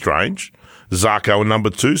 That was strange. Zarco in number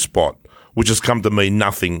 2 spot, which has come to mean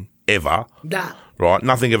nothing ever. Nah. Right,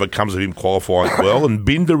 nothing ever comes of him qualifying well. And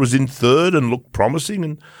Binder was in 3rd and looked promising.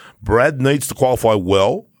 And Brad needs to qualify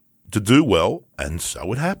well to do well, and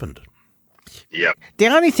so it happened. Yep. The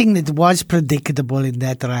only thing that was predictable in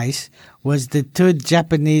that race was the 2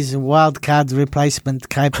 Japanese wildcard replacement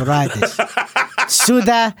Cape riders,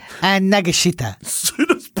 Suda and Nagashita. As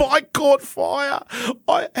soon as bike caught fire,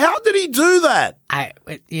 how did he do that?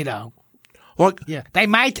 Like, Yeah, they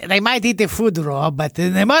might eat the food raw, but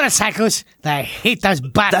in the motorcycles, they hit those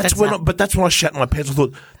bastards. that's when I shat my pants. I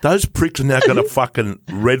thought those pricks are now going to fucking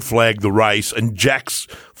red flag the race, and Jack's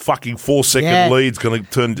fucking 4-second lead's going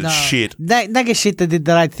to turn to shit. Nagashita did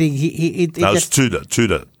the right thing. He That was Tuda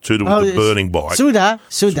with the burning bike. Suda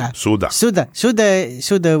with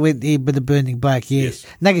the burning bike. Yes.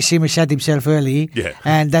 Nagashima shot himself early. Yeah.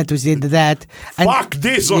 And that was the end of that. And Fuck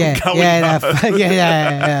this! I'm going home.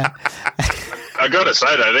 yeah. I got to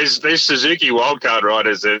say though, these Suzuki wildcard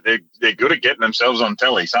riders, they're good at getting themselves on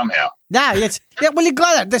telly somehow. No, well, you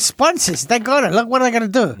got it. The sponsors, they got it. Look, what are they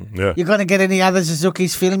going to do? Yeah. You're going to get any other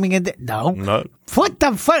Suzukis filming it? No. Hit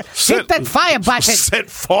that fire button. Set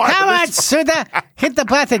fire. Come to on, this- Suda. Hit the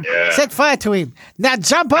button. Yeah. Set fire to him. Now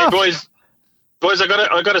jump Hey, off. boys,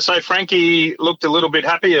 I got to say, Frankie looked a little bit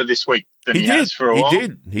happier this week than he has for a while.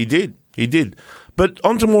 He did. But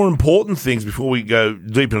on to more important things before we go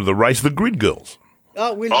deep into the race, the grid girls.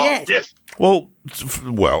 Oh, well, Oh, yes. yes. Well,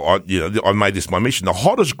 I made this my mission. The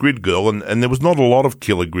hottest grid girl, and there was not a lot of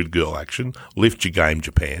killer grid girl action. Lift your game,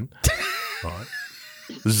 Japan. Right.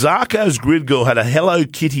 Zarco's grid girl had a Hello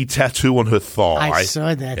Kitty tattoo on her thigh. I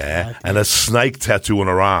saw that. Yeah, and a snake tattoo on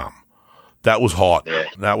her arm. That was hot. Yeah.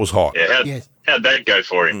 That was hot. Yeah, how'd that go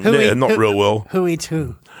for him? Not real well. Who eats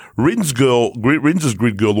who? Rin's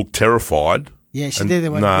grid girl looked terrified. Yeah, she And, did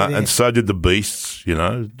the one. and so did the beasts,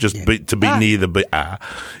 just to be near the beast.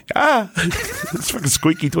 It's fucking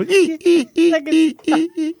squeaky toy.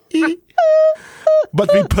 But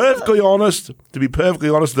to be perfectly honest,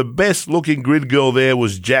 the best looking grid girl there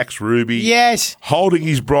was Jax Ruby. Yes. Holding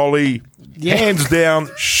his brolly. Yeah. Hands down,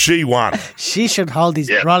 she won. She should hold his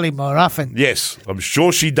brolly more often. Yes, I'm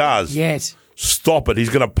sure she does. Yes. Stop it. He's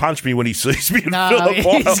going to punch me when he sees me in No, Phillip he's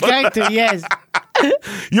Island. going to, yes.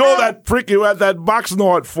 You're that prick who had that Bucks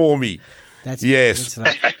night for me. That's Yes.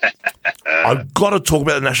 That's right. I've got to talk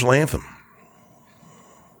about the national anthem.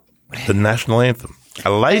 The national anthem.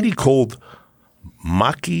 A lady called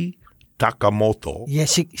Maki Takamoto. Yeah,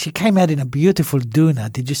 she came out in a beautiful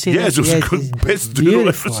doona. Did you see Yes, that? it was a good best doona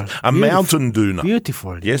reference. A mountain doona.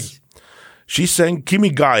 Beautiful. Yes. She sang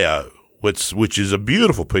Kimigayo, which is a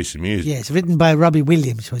beautiful piece of music. Yes, written by Robbie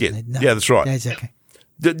Williams, wasn't Yeah, it? No. yeah, that's right. That's okay.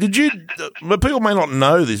 Did you? But people may not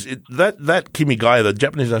know this. That Kimigayo, the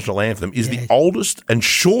Japanese national anthem, is the Yes. oldest and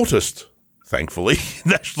shortest, thankfully,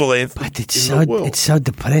 national anthem But it's in the world. it's so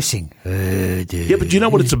depressing. Yeah, but do you know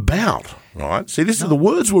what it's about, right? See, the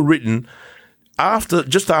words were written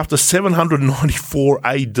just after 794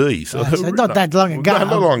 AD. So, they so were not written that long ago.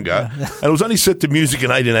 Not long ago. And it was only set to music in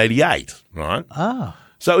 1888, right? Oh.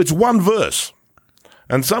 So it's one verse.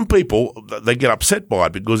 And some people, they get upset by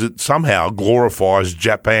it because it somehow glorifies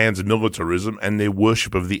Japan's militarism and their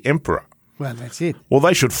worship of the emperor. Well, that's it. Well,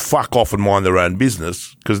 they should fuck off and mind their own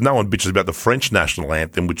business because no one bitches about the French national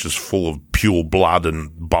anthem, which is full of pure blood and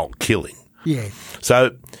bulk killing. Yeah.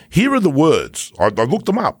 So here are the words. I looked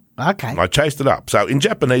them up. Okay. I chased it up. So in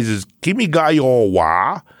Japanese is Kimigayo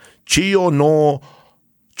wa chiyo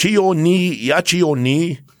ni yachiyo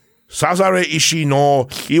ni sazare ishi no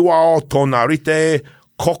iwa o tonarite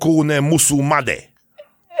koku ne musu made.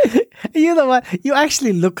 You know what? You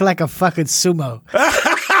actually look like a fucking sumo.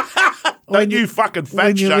 Don't you fucking fat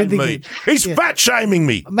when you're shame reading me. it. He's fat shaming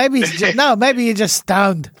me. Maybe it's just, no. Maybe you're just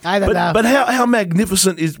stoned. I don't know. But how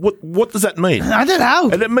magnificent is what does that mean? I don't know.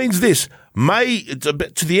 And it means this: it's a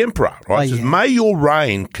bit to the emperor, right? It says, yeah. may your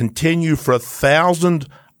reign continue for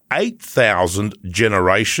 8,000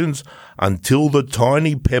 generations until the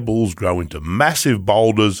tiny pebbles grow into massive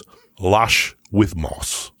boulders, lush with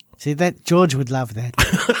moss. See that George would love that.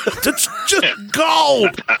 It's just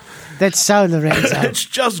gold. That's so Lorenzo. It's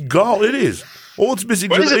just gold. It is. All it's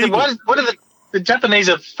missing What is is an it? eagle. What are the Japanese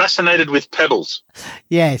are fascinated with pebbles.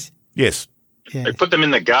 Yes. Yes, Yeah. They put them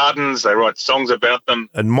in the gardens. They write songs about them.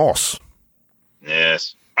 and moss.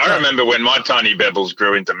 Yes. I remember when my tiny pebbles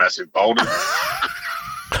grew into massive boulders.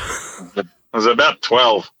 I was about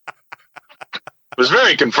 12. It was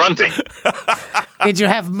very confronting. Did you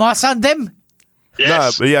have moss on them?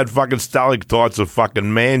 Yes. No, but he had fucking stalactites of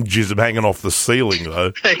fucking man jism hanging off the ceiling,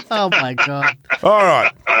 though. Oh my god. All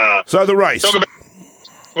right. So the race. Talk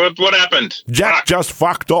about what happened. Jack just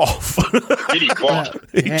fucked off. Did he what?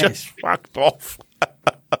 He Yes. just fucked off.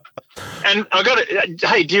 And I got it.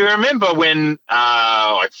 Hey, do you remember when?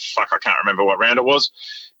 I can't remember what round it was.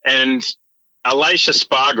 And Alicia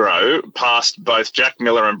Spargo passed both Jack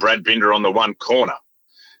Miller and Brad Binder on the one corner.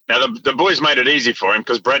 Now the boys made it easy for him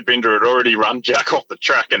because Brad Binder had already run Jack off the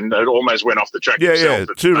track and it almost went off the track. Yeah, himself yeah. at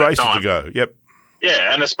the 2 same races time. ago. Yep.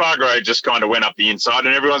 Yeah, and Espargaro just kind of went up the inside,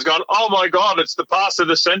 and everyone's gone, "Oh my God, it's the pass of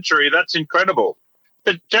the century! That's incredible!"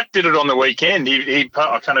 But Jack did it on the weekend.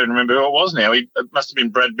 I can't even remember who it was now. It must have been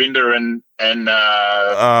Brad Binder and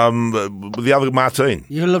The other Martin.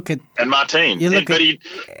 You look at Martin. You look but at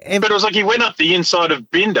it was like he went up the inside of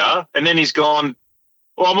Binder, and then he's gone.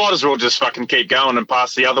 Well, I might as well just fucking keep going and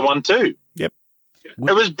pass the other one too. Yep.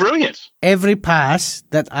 It was brilliant. every pass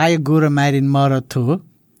that Ayagura made in Moto 2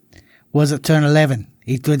 was at turn 11.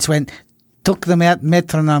 He just took them out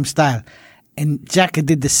metronome style. And Jack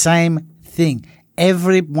did the same thing.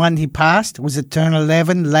 Every one he passed was at turn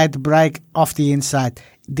 11, laid brake off the inside.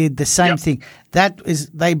 Did the same Yep. thing.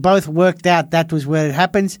 They both worked out that was where it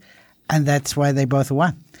happens, and that's why they both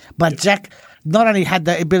won. But Jack not only had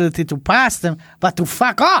the ability to pass them, but to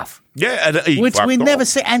fuck off, Yeah, and he which we fucked never off.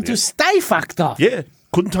 see, and to stay fucked off. Yeah,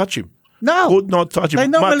 couldn't touch him. No. Could not touch him. They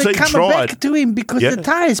normally Martin come tried. back to him because Yeah. the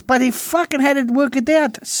tires, but he fucking had it work it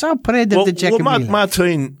out. So proud of the Jack and Miller.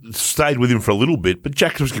 Martin stayed with him for a little bit, but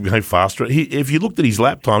Jack was going faster. If you looked at his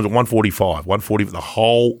lap times at 1:45, 1:40 the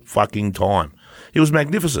whole fucking time. It was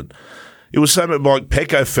magnificent. It was something like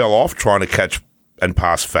Pecco fell off trying to catch and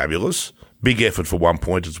pass Fabulous. Big effort for 1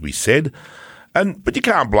 point, as we said. But you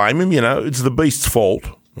can't blame him, it's the beast's fault,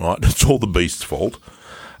 right? It's all the beast's fault.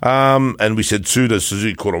 And we said Tsuda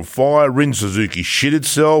Suzuki caught on fire. Rin Suzuki shit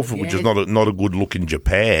itself, which is not a good look in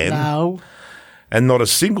Japan. No. And not a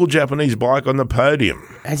single Japanese bike on the podium.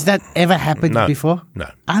 Has that ever happened No. before? No.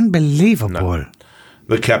 Unbelievable.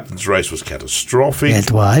 The captain's race was catastrophic.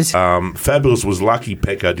 It was. Fabulous was lucky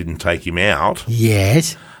Pecco didn't take him out.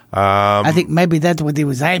 Yes. I think maybe that's what he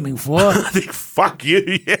was aiming for. I think, fuck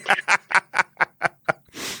you. Yeah.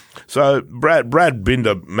 So Brad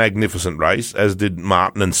Binder, magnificent race, as did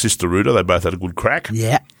Martin and Sister Ruda. They both had a good crack.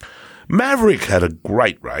 Yeah. Maverick had a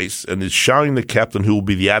great race and is showing the captain who will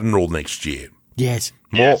be the Admiral next year. Yes.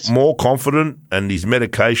 More confident, and his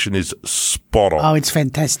medication is spot on. Oh, it's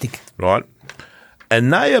fantastic. Right? And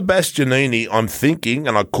Naya Bastianini, I'm thinking,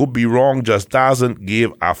 and I could be wrong, just doesn't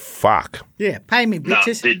give a fuck. Yeah, pay me,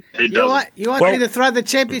 bitches. he you doesn't. want Well- me to throw the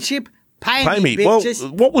championship? Pay me, Well, bitches.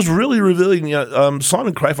 what was really revealing,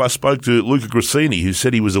 Simon Crafar spoke to Luca Grassini, who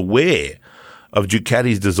said he was aware of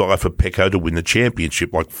Ducati's desire for Pecco to win the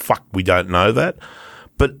championship. Like, fuck, we don't know that.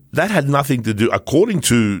 But that had nothing to do, according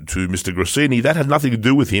to Mr. Grassini, that had nothing to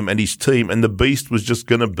do with him and his team, and the beast was just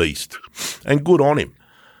going to beast. And good on him.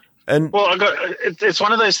 And Well, it's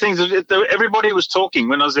one of those things. Everybody was talking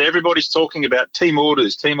when I was there. Everybody's talking about team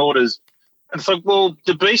orders. And it's like, well,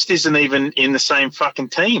 the beast isn't even in the same fucking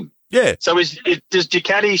team. yeah, So does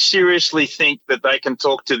Ducati seriously think that they can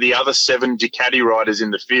talk to the other 7 Ducati riders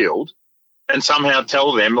in the field and somehow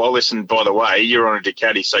tell them, oh, listen, by the way, you're on a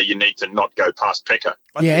Ducati, so you need to not go past Pecco?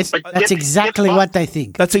 Yes, Like, that's exactly what they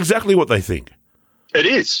think. that's exactly what they think. It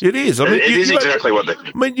is. It is. I mean, It is exactly what they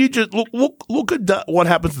think. I mean, you just look at what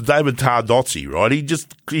happens to David Tardozzi, right?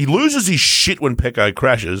 He loses his shit when Pecco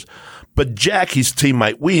crashes, but Jack, his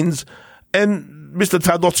teammate, wins, and Mr.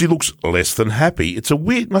 Tardozzi looks less than happy.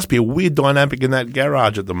 Must be a weird dynamic in that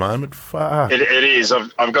garage at the moment. Fuck. It is.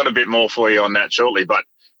 I've got a bit more for you on that shortly, but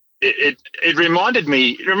it reminded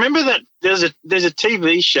me. Remember that there's a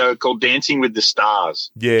TV show called Dancing with the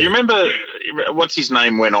Stars. Yeah. Do you remember what's his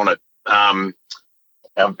name went on it?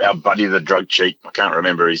 Our buddy, the drug cheat. I can't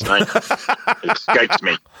remember his name. It escapes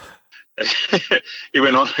me. he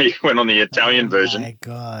went on the Italian version. Oh, my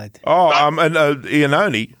God. Oh, and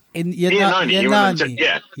Iannone. Iannone.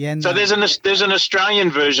 Yeah. Iannone. So there's an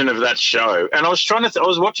Australian version of that show, and I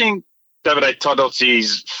was watching Davide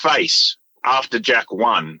Tardozzi's face after Jack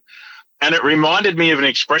won, and it reminded me of an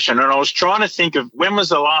expression, and I was trying to think of when was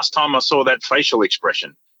the last time I saw that facial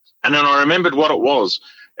expression, and then I remembered what it was.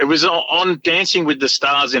 It was on Dancing with the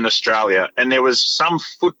Stars in Australia, and there was some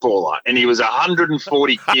footballer, and he was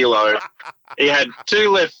 140 kilo. He had 2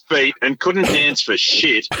 left feet and couldn't dance for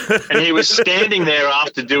shit. And he was standing there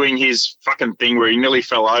after doing his fucking thing where he nearly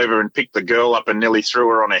fell over and picked the girl up and nearly threw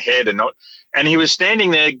her on her head. And he was standing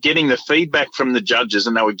there getting the feedback from the judges,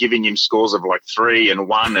 and they were giving him scores of like 3 and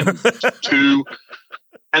 1 and 2.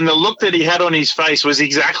 And the look that he had on his face was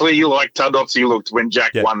exactly like Tardozzi looked when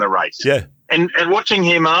Jack won the race. Yeah. And watching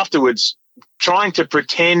him afterwards, trying to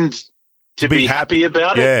pretend to be happy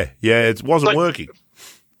about it. Yeah, it wasn't working.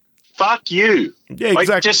 Fuck you. Yeah,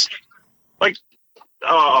 exactly.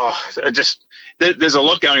 There's a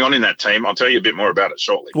lot going on in that team. I'll tell you a bit more about it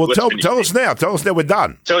shortly. Well, tell us now. Tell us now we're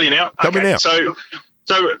done. Tell you now. Tell me now. So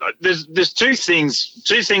there's two things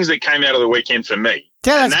that came out of the weekend for me.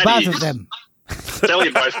 Tell and us that both is- of them. Tell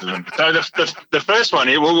you both of them. So the first one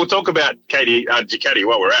here, we'll talk about Ducati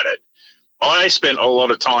while we're at it. I spent a lot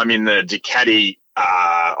of time in the Ducati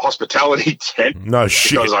hospitality tent. No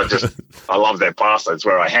shit. Because I love their pasta. It's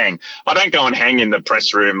where I hang. I don't go and hang in the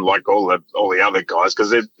press room like all the other guys because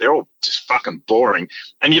they're all just fucking boring.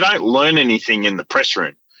 And you don't learn anything in the press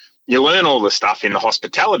room. You learn all the stuff in the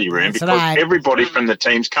hospitality room because everybody from the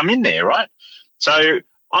teams come in there, right? So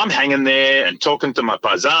I'm hanging there and talking to my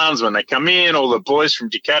paisans when they come in, all the boys from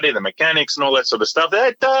Ducati, the mechanics and all that sort of stuff.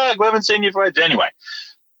 Hey, Doug, we haven't seen you for ages. Anyway,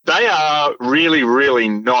 they are really, really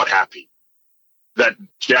not happy that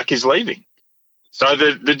Jack is leaving. So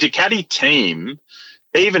the Ducati team,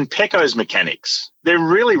 even Pecco's mechanics, they're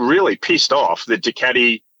really, really pissed off that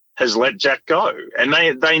Ducati has let Jack go. And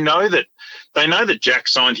they know that Jack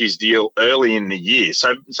signed his deal early in the year.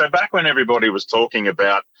 So back when everybody was talking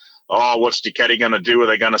about, oh, what's Ducati going to do? Are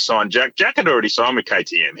they going to sign Jack? Jack had already signed with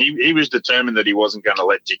KTM. He was determined that he wasn't going to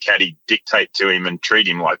let Ducati dictate to him and treat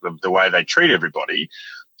him like the way they treat everybody.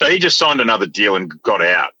 So he just signed another deal and got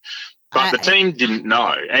out. But the team didn't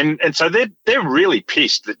know. And so they're really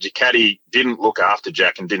pissed that Ducati didn't look after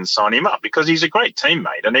Jack and didn't sign him up because he's a great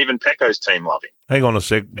teammate, and even Pecco's team love him. Hang on a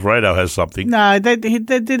sec. Fredo has something. No, they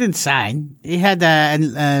didn't sign. He had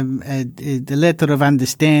the letter of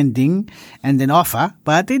understanding and an offer,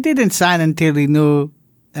 but he didn't sign until he knew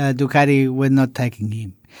Ducati were not taking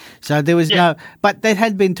him. So there was no, but they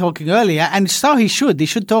had been talking earlier, and so he should. He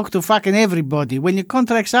should talk to fucking everybody. When your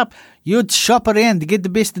contract's up, you'd shop around to get the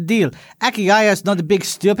best deal. Aki Aya's not a big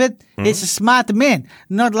stupid. He's a smart man.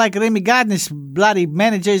 Not like Remy Gardner's bloody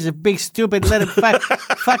manager is a big stupid. Let him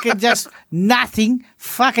fucking just nothing.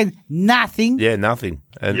 Fucking nothing. Yeah, nothing.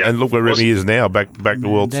 And look where Remy is now, back to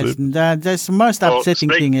World Super. That's the most upsetting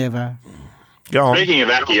thing ever. Go on. Speaking of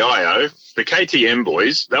Aki Ayo, the KTM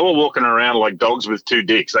boys, they were walking around like dogs with 2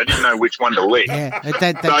 dicks. They didn't know which one to lick. Yeah,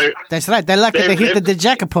 that's right. They're lucky they hit the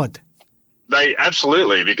jackpot. They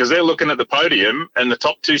absolutely, because they're looking at the podium, and the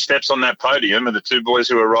top 2 steps on that podium are the 2 boys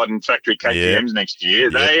who are riding factory KTMs next year.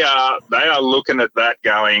 Yeah. They are looking at that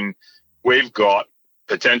going, we've got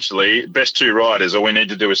potentially best 2 riders. All we need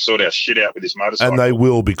to do is sort our shit out with this motorcycle. And they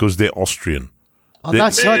will, because they're Austrian. Oh,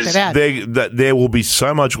 they'll sort it out. There will be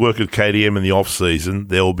so much work at KTM in the off-season.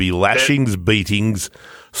 There will be lashings, beatings,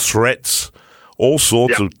 threats, all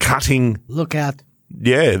sorts of cutting. Look out.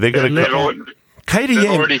 Yeah, they're going to... They've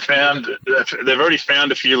already found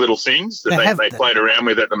a few little things that they played around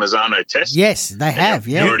with at the Mazzano test. Yes, they have.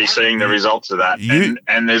 Yeah, you're already seeing the results of that,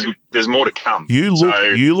 and there's more to come.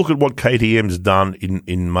 You look at what KTM's done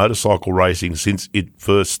in motorcycle racing since it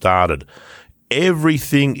first started.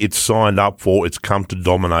 Everything it's signed up for, it's come to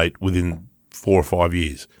dominate within 4 or 5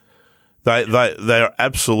 years. They are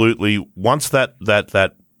absolutely, once that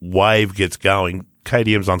wave gets going,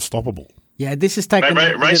 KTM's unstoppable. Yeah, this is taking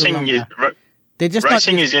racing.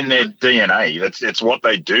 Racing is in their DNA. It's what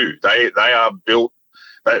they do. They are built.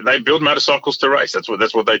 They build motorcycles to race. That's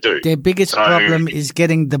what they do. Their biggest problem is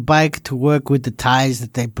getting the bike to work with the tires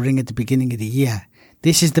that they bring at the beginning of the year.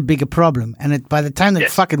 This is the bigger problem. And by the time they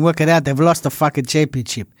fucking work it out, they've lost the fucking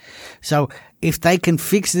championship. So if they can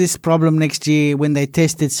fix this problem next year when they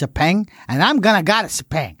tested Sepang, and I'm going to go to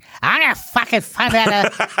Sepang. I'm going to fucking find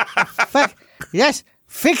out. Yes.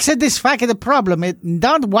 Fix it this fucking problem.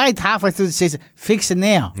 Don't wait halfway through the season. Fix it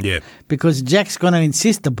now. Yeah. Because Jack's going to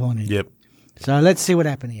insist upon it. Yep. So let's see what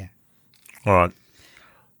happens here. All right.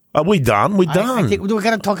 Are we done? We're done. I think we're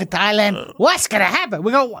going to talk of Thailand. What's going to happen?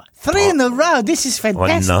 We got 3 in a row. This is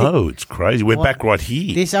fantastic. I know. It's crazy. We're back right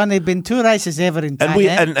here. There's only been 2 races ever in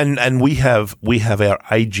Thailand. And we have our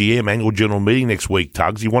AGM, annual general meeting next week,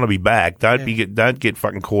 Tugs. You want to be back. Don't get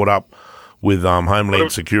fucking caught up with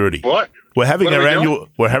Homeland Security. What? We're having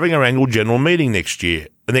our annual general meeting next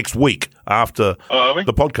week after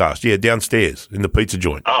the podcast. Yeah, downstairs in the pizza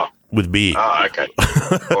joint with beer. Oh, okay.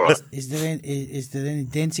 All right. Is there any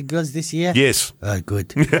dancing girls this year? Yes. Oh,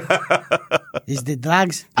 good. Is there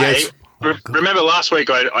drugs? Yes. Hey, remember last week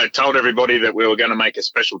I told everybody that we were going to make a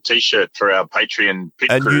special T-shirt for our Patreon pit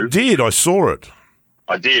and crew. you did. I saw it.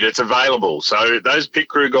 I did. It's available. So those pit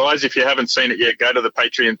crew guys, if you haven't seen it yet, go to the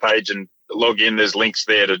Patreon page and log in. There's links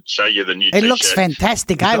there to show you the new It T-shirt. looks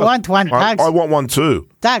fantastic. I want one, Tugs. I want one too.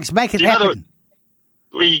 Tugs, make it happen.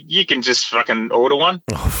 You can just fucking order one.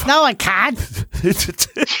 No, I can't.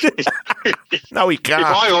 No, he can't. If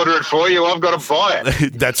I order it for you, I've got to buy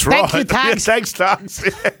it. That's right. Thank you, Tugs. Thanks, Tugs.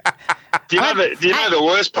 Do you know the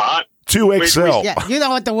worst part? 2XL. Yeah, you know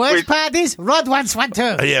what the worst part is? Rod wants one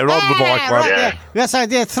too. Yeah, Rod would like one. Yeah, so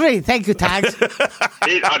there are 3. Thank you, Tugs.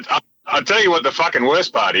 I'll tell you what the fucking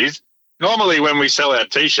worst part is. Normally when we sell our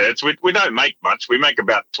T-shirts, we don't make much. We make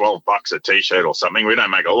about $12 a T-shirt or something. We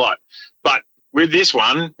don't make a lot. But with this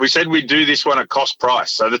one, we said we'd do this one at cost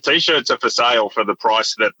price. So the T-shirts are for sale for the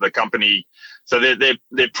price that the company – so they're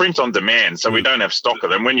print on demand, so we don't have stock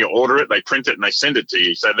of them. When you order it, they print it and they send it to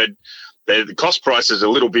you. So the cost price is a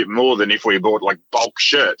little bit more than if we bought like bulk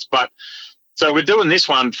shirts. But so we're doing this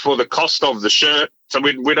one for the cost of the shirt, so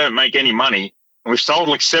we don't make any money. And we've sold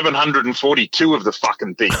like 742 of the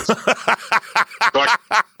fucking things. Like,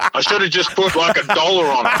 I should have just put like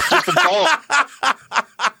 $1 on it. Just $1.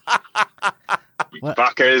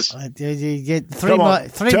 Fuckers. You get 3 more.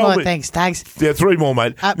 3 more. Thanks, Tugs. Yeah, 3 more,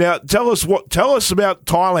 mate. Now tell us about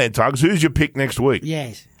Thailand, Tugs. Who's your pick next week?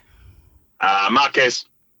 Yes. Marquez.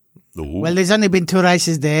 Ooh. Well, there's only been 2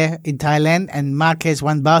 races there in Thailand, and Marquez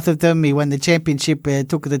won both of them. He won the championship,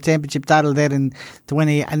 took the championship title there in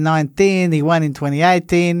 2019. He won in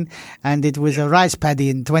 2018, and it was a rice paddy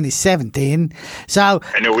in 2017. So,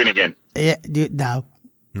 and he'll win again. Yeah,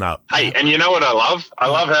 no. Hey, and you know what I love? I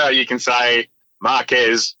love how you can say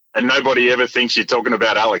Marquez, and nobody ever thinks you're talking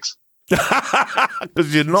about Alex.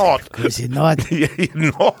 Because you're not. Yeah,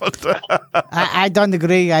 you're not. I don't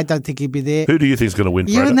agree. I don't think he'd be there. Who do you think is going to win?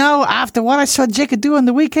 You know, after what I saw Jackie do on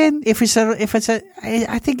the weekend, I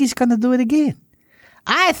think he's going to do it again.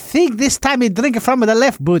 I think this time he's drinking from the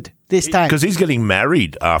left boot. This time because he's getting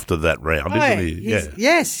married after that round, isn't he? Yeah.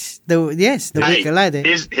 Yes. The week later.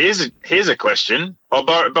 Here's a question.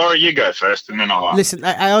 Barry, you go first, and then I'll ask. Listen,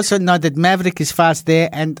 I also know that Maverick is fast there,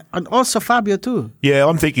 and also Fabio too. Yeah,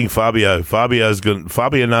 I'm thinking Fabio. Fabio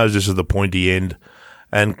knows this is the pointy end,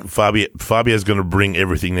 and Fabio's going to bring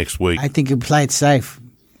everything next week. I think he'll play it safe.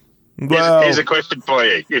 Well, here's a question for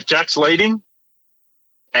you: if Jack's leading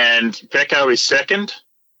and Pecco is second,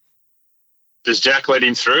 does Jack let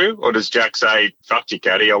him through, or does Jack say, "Fuck you,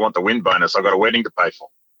 Caddy, I want the win bonus. I've got a wedding to pay for"?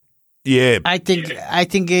 Yeah, I think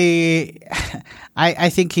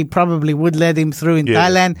he probably would let him through in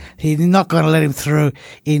Thailand. He's not going to let him through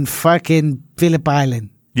in fucking Phillip Island.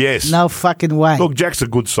 Yes, no fucking way. Look, Jack's a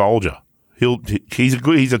good soldier.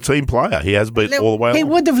 He's a team player. He has been all the way. He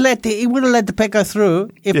would have let the Pecco through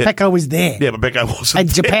if Pecco was there. Yeah, but Pecco wasn't. In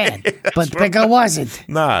Japan, but Pecco wasn't.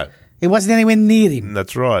 No. It wasn't anywhere near him,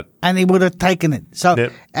 That's right. and he would have taken it. So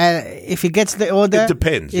Yep. if he gets the order, It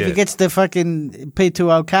depends, If he yeah. gets the fucking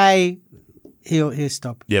P2OK, he'll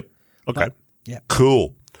stop. Yep. Okay. Yeah.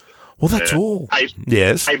 Cool. Well, that's all. Hey,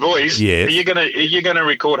 Yes. hey boys, Yes. are you gonna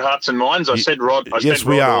record Hearts and Minds? I said Rod. Yes,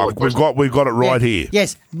 we are. We've got it right here.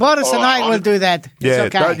 Yes, Boris and I will do that. It's Yeah,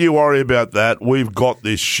 okay. don't you worry about that. We've got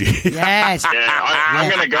this shit. Yes. Yeah, I'm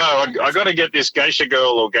gonna go. I got to get this geisha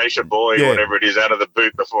girl or geisha boy, Yeah. or whatever it is, out of the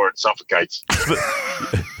boot before it suffocates.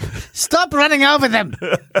 Stop running over them.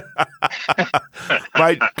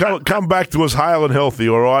 Mate, come back to us hale and healthy,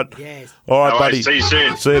 all right? Yes. All right, All right, buddy. see you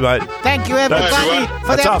soon. See you, mate. Thank you, everybody, everyone. for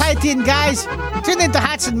That's their us. Patreon, guys. Tune into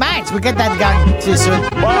Hearts and Minds. We'll get that going. See you soon.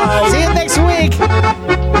 Bye. See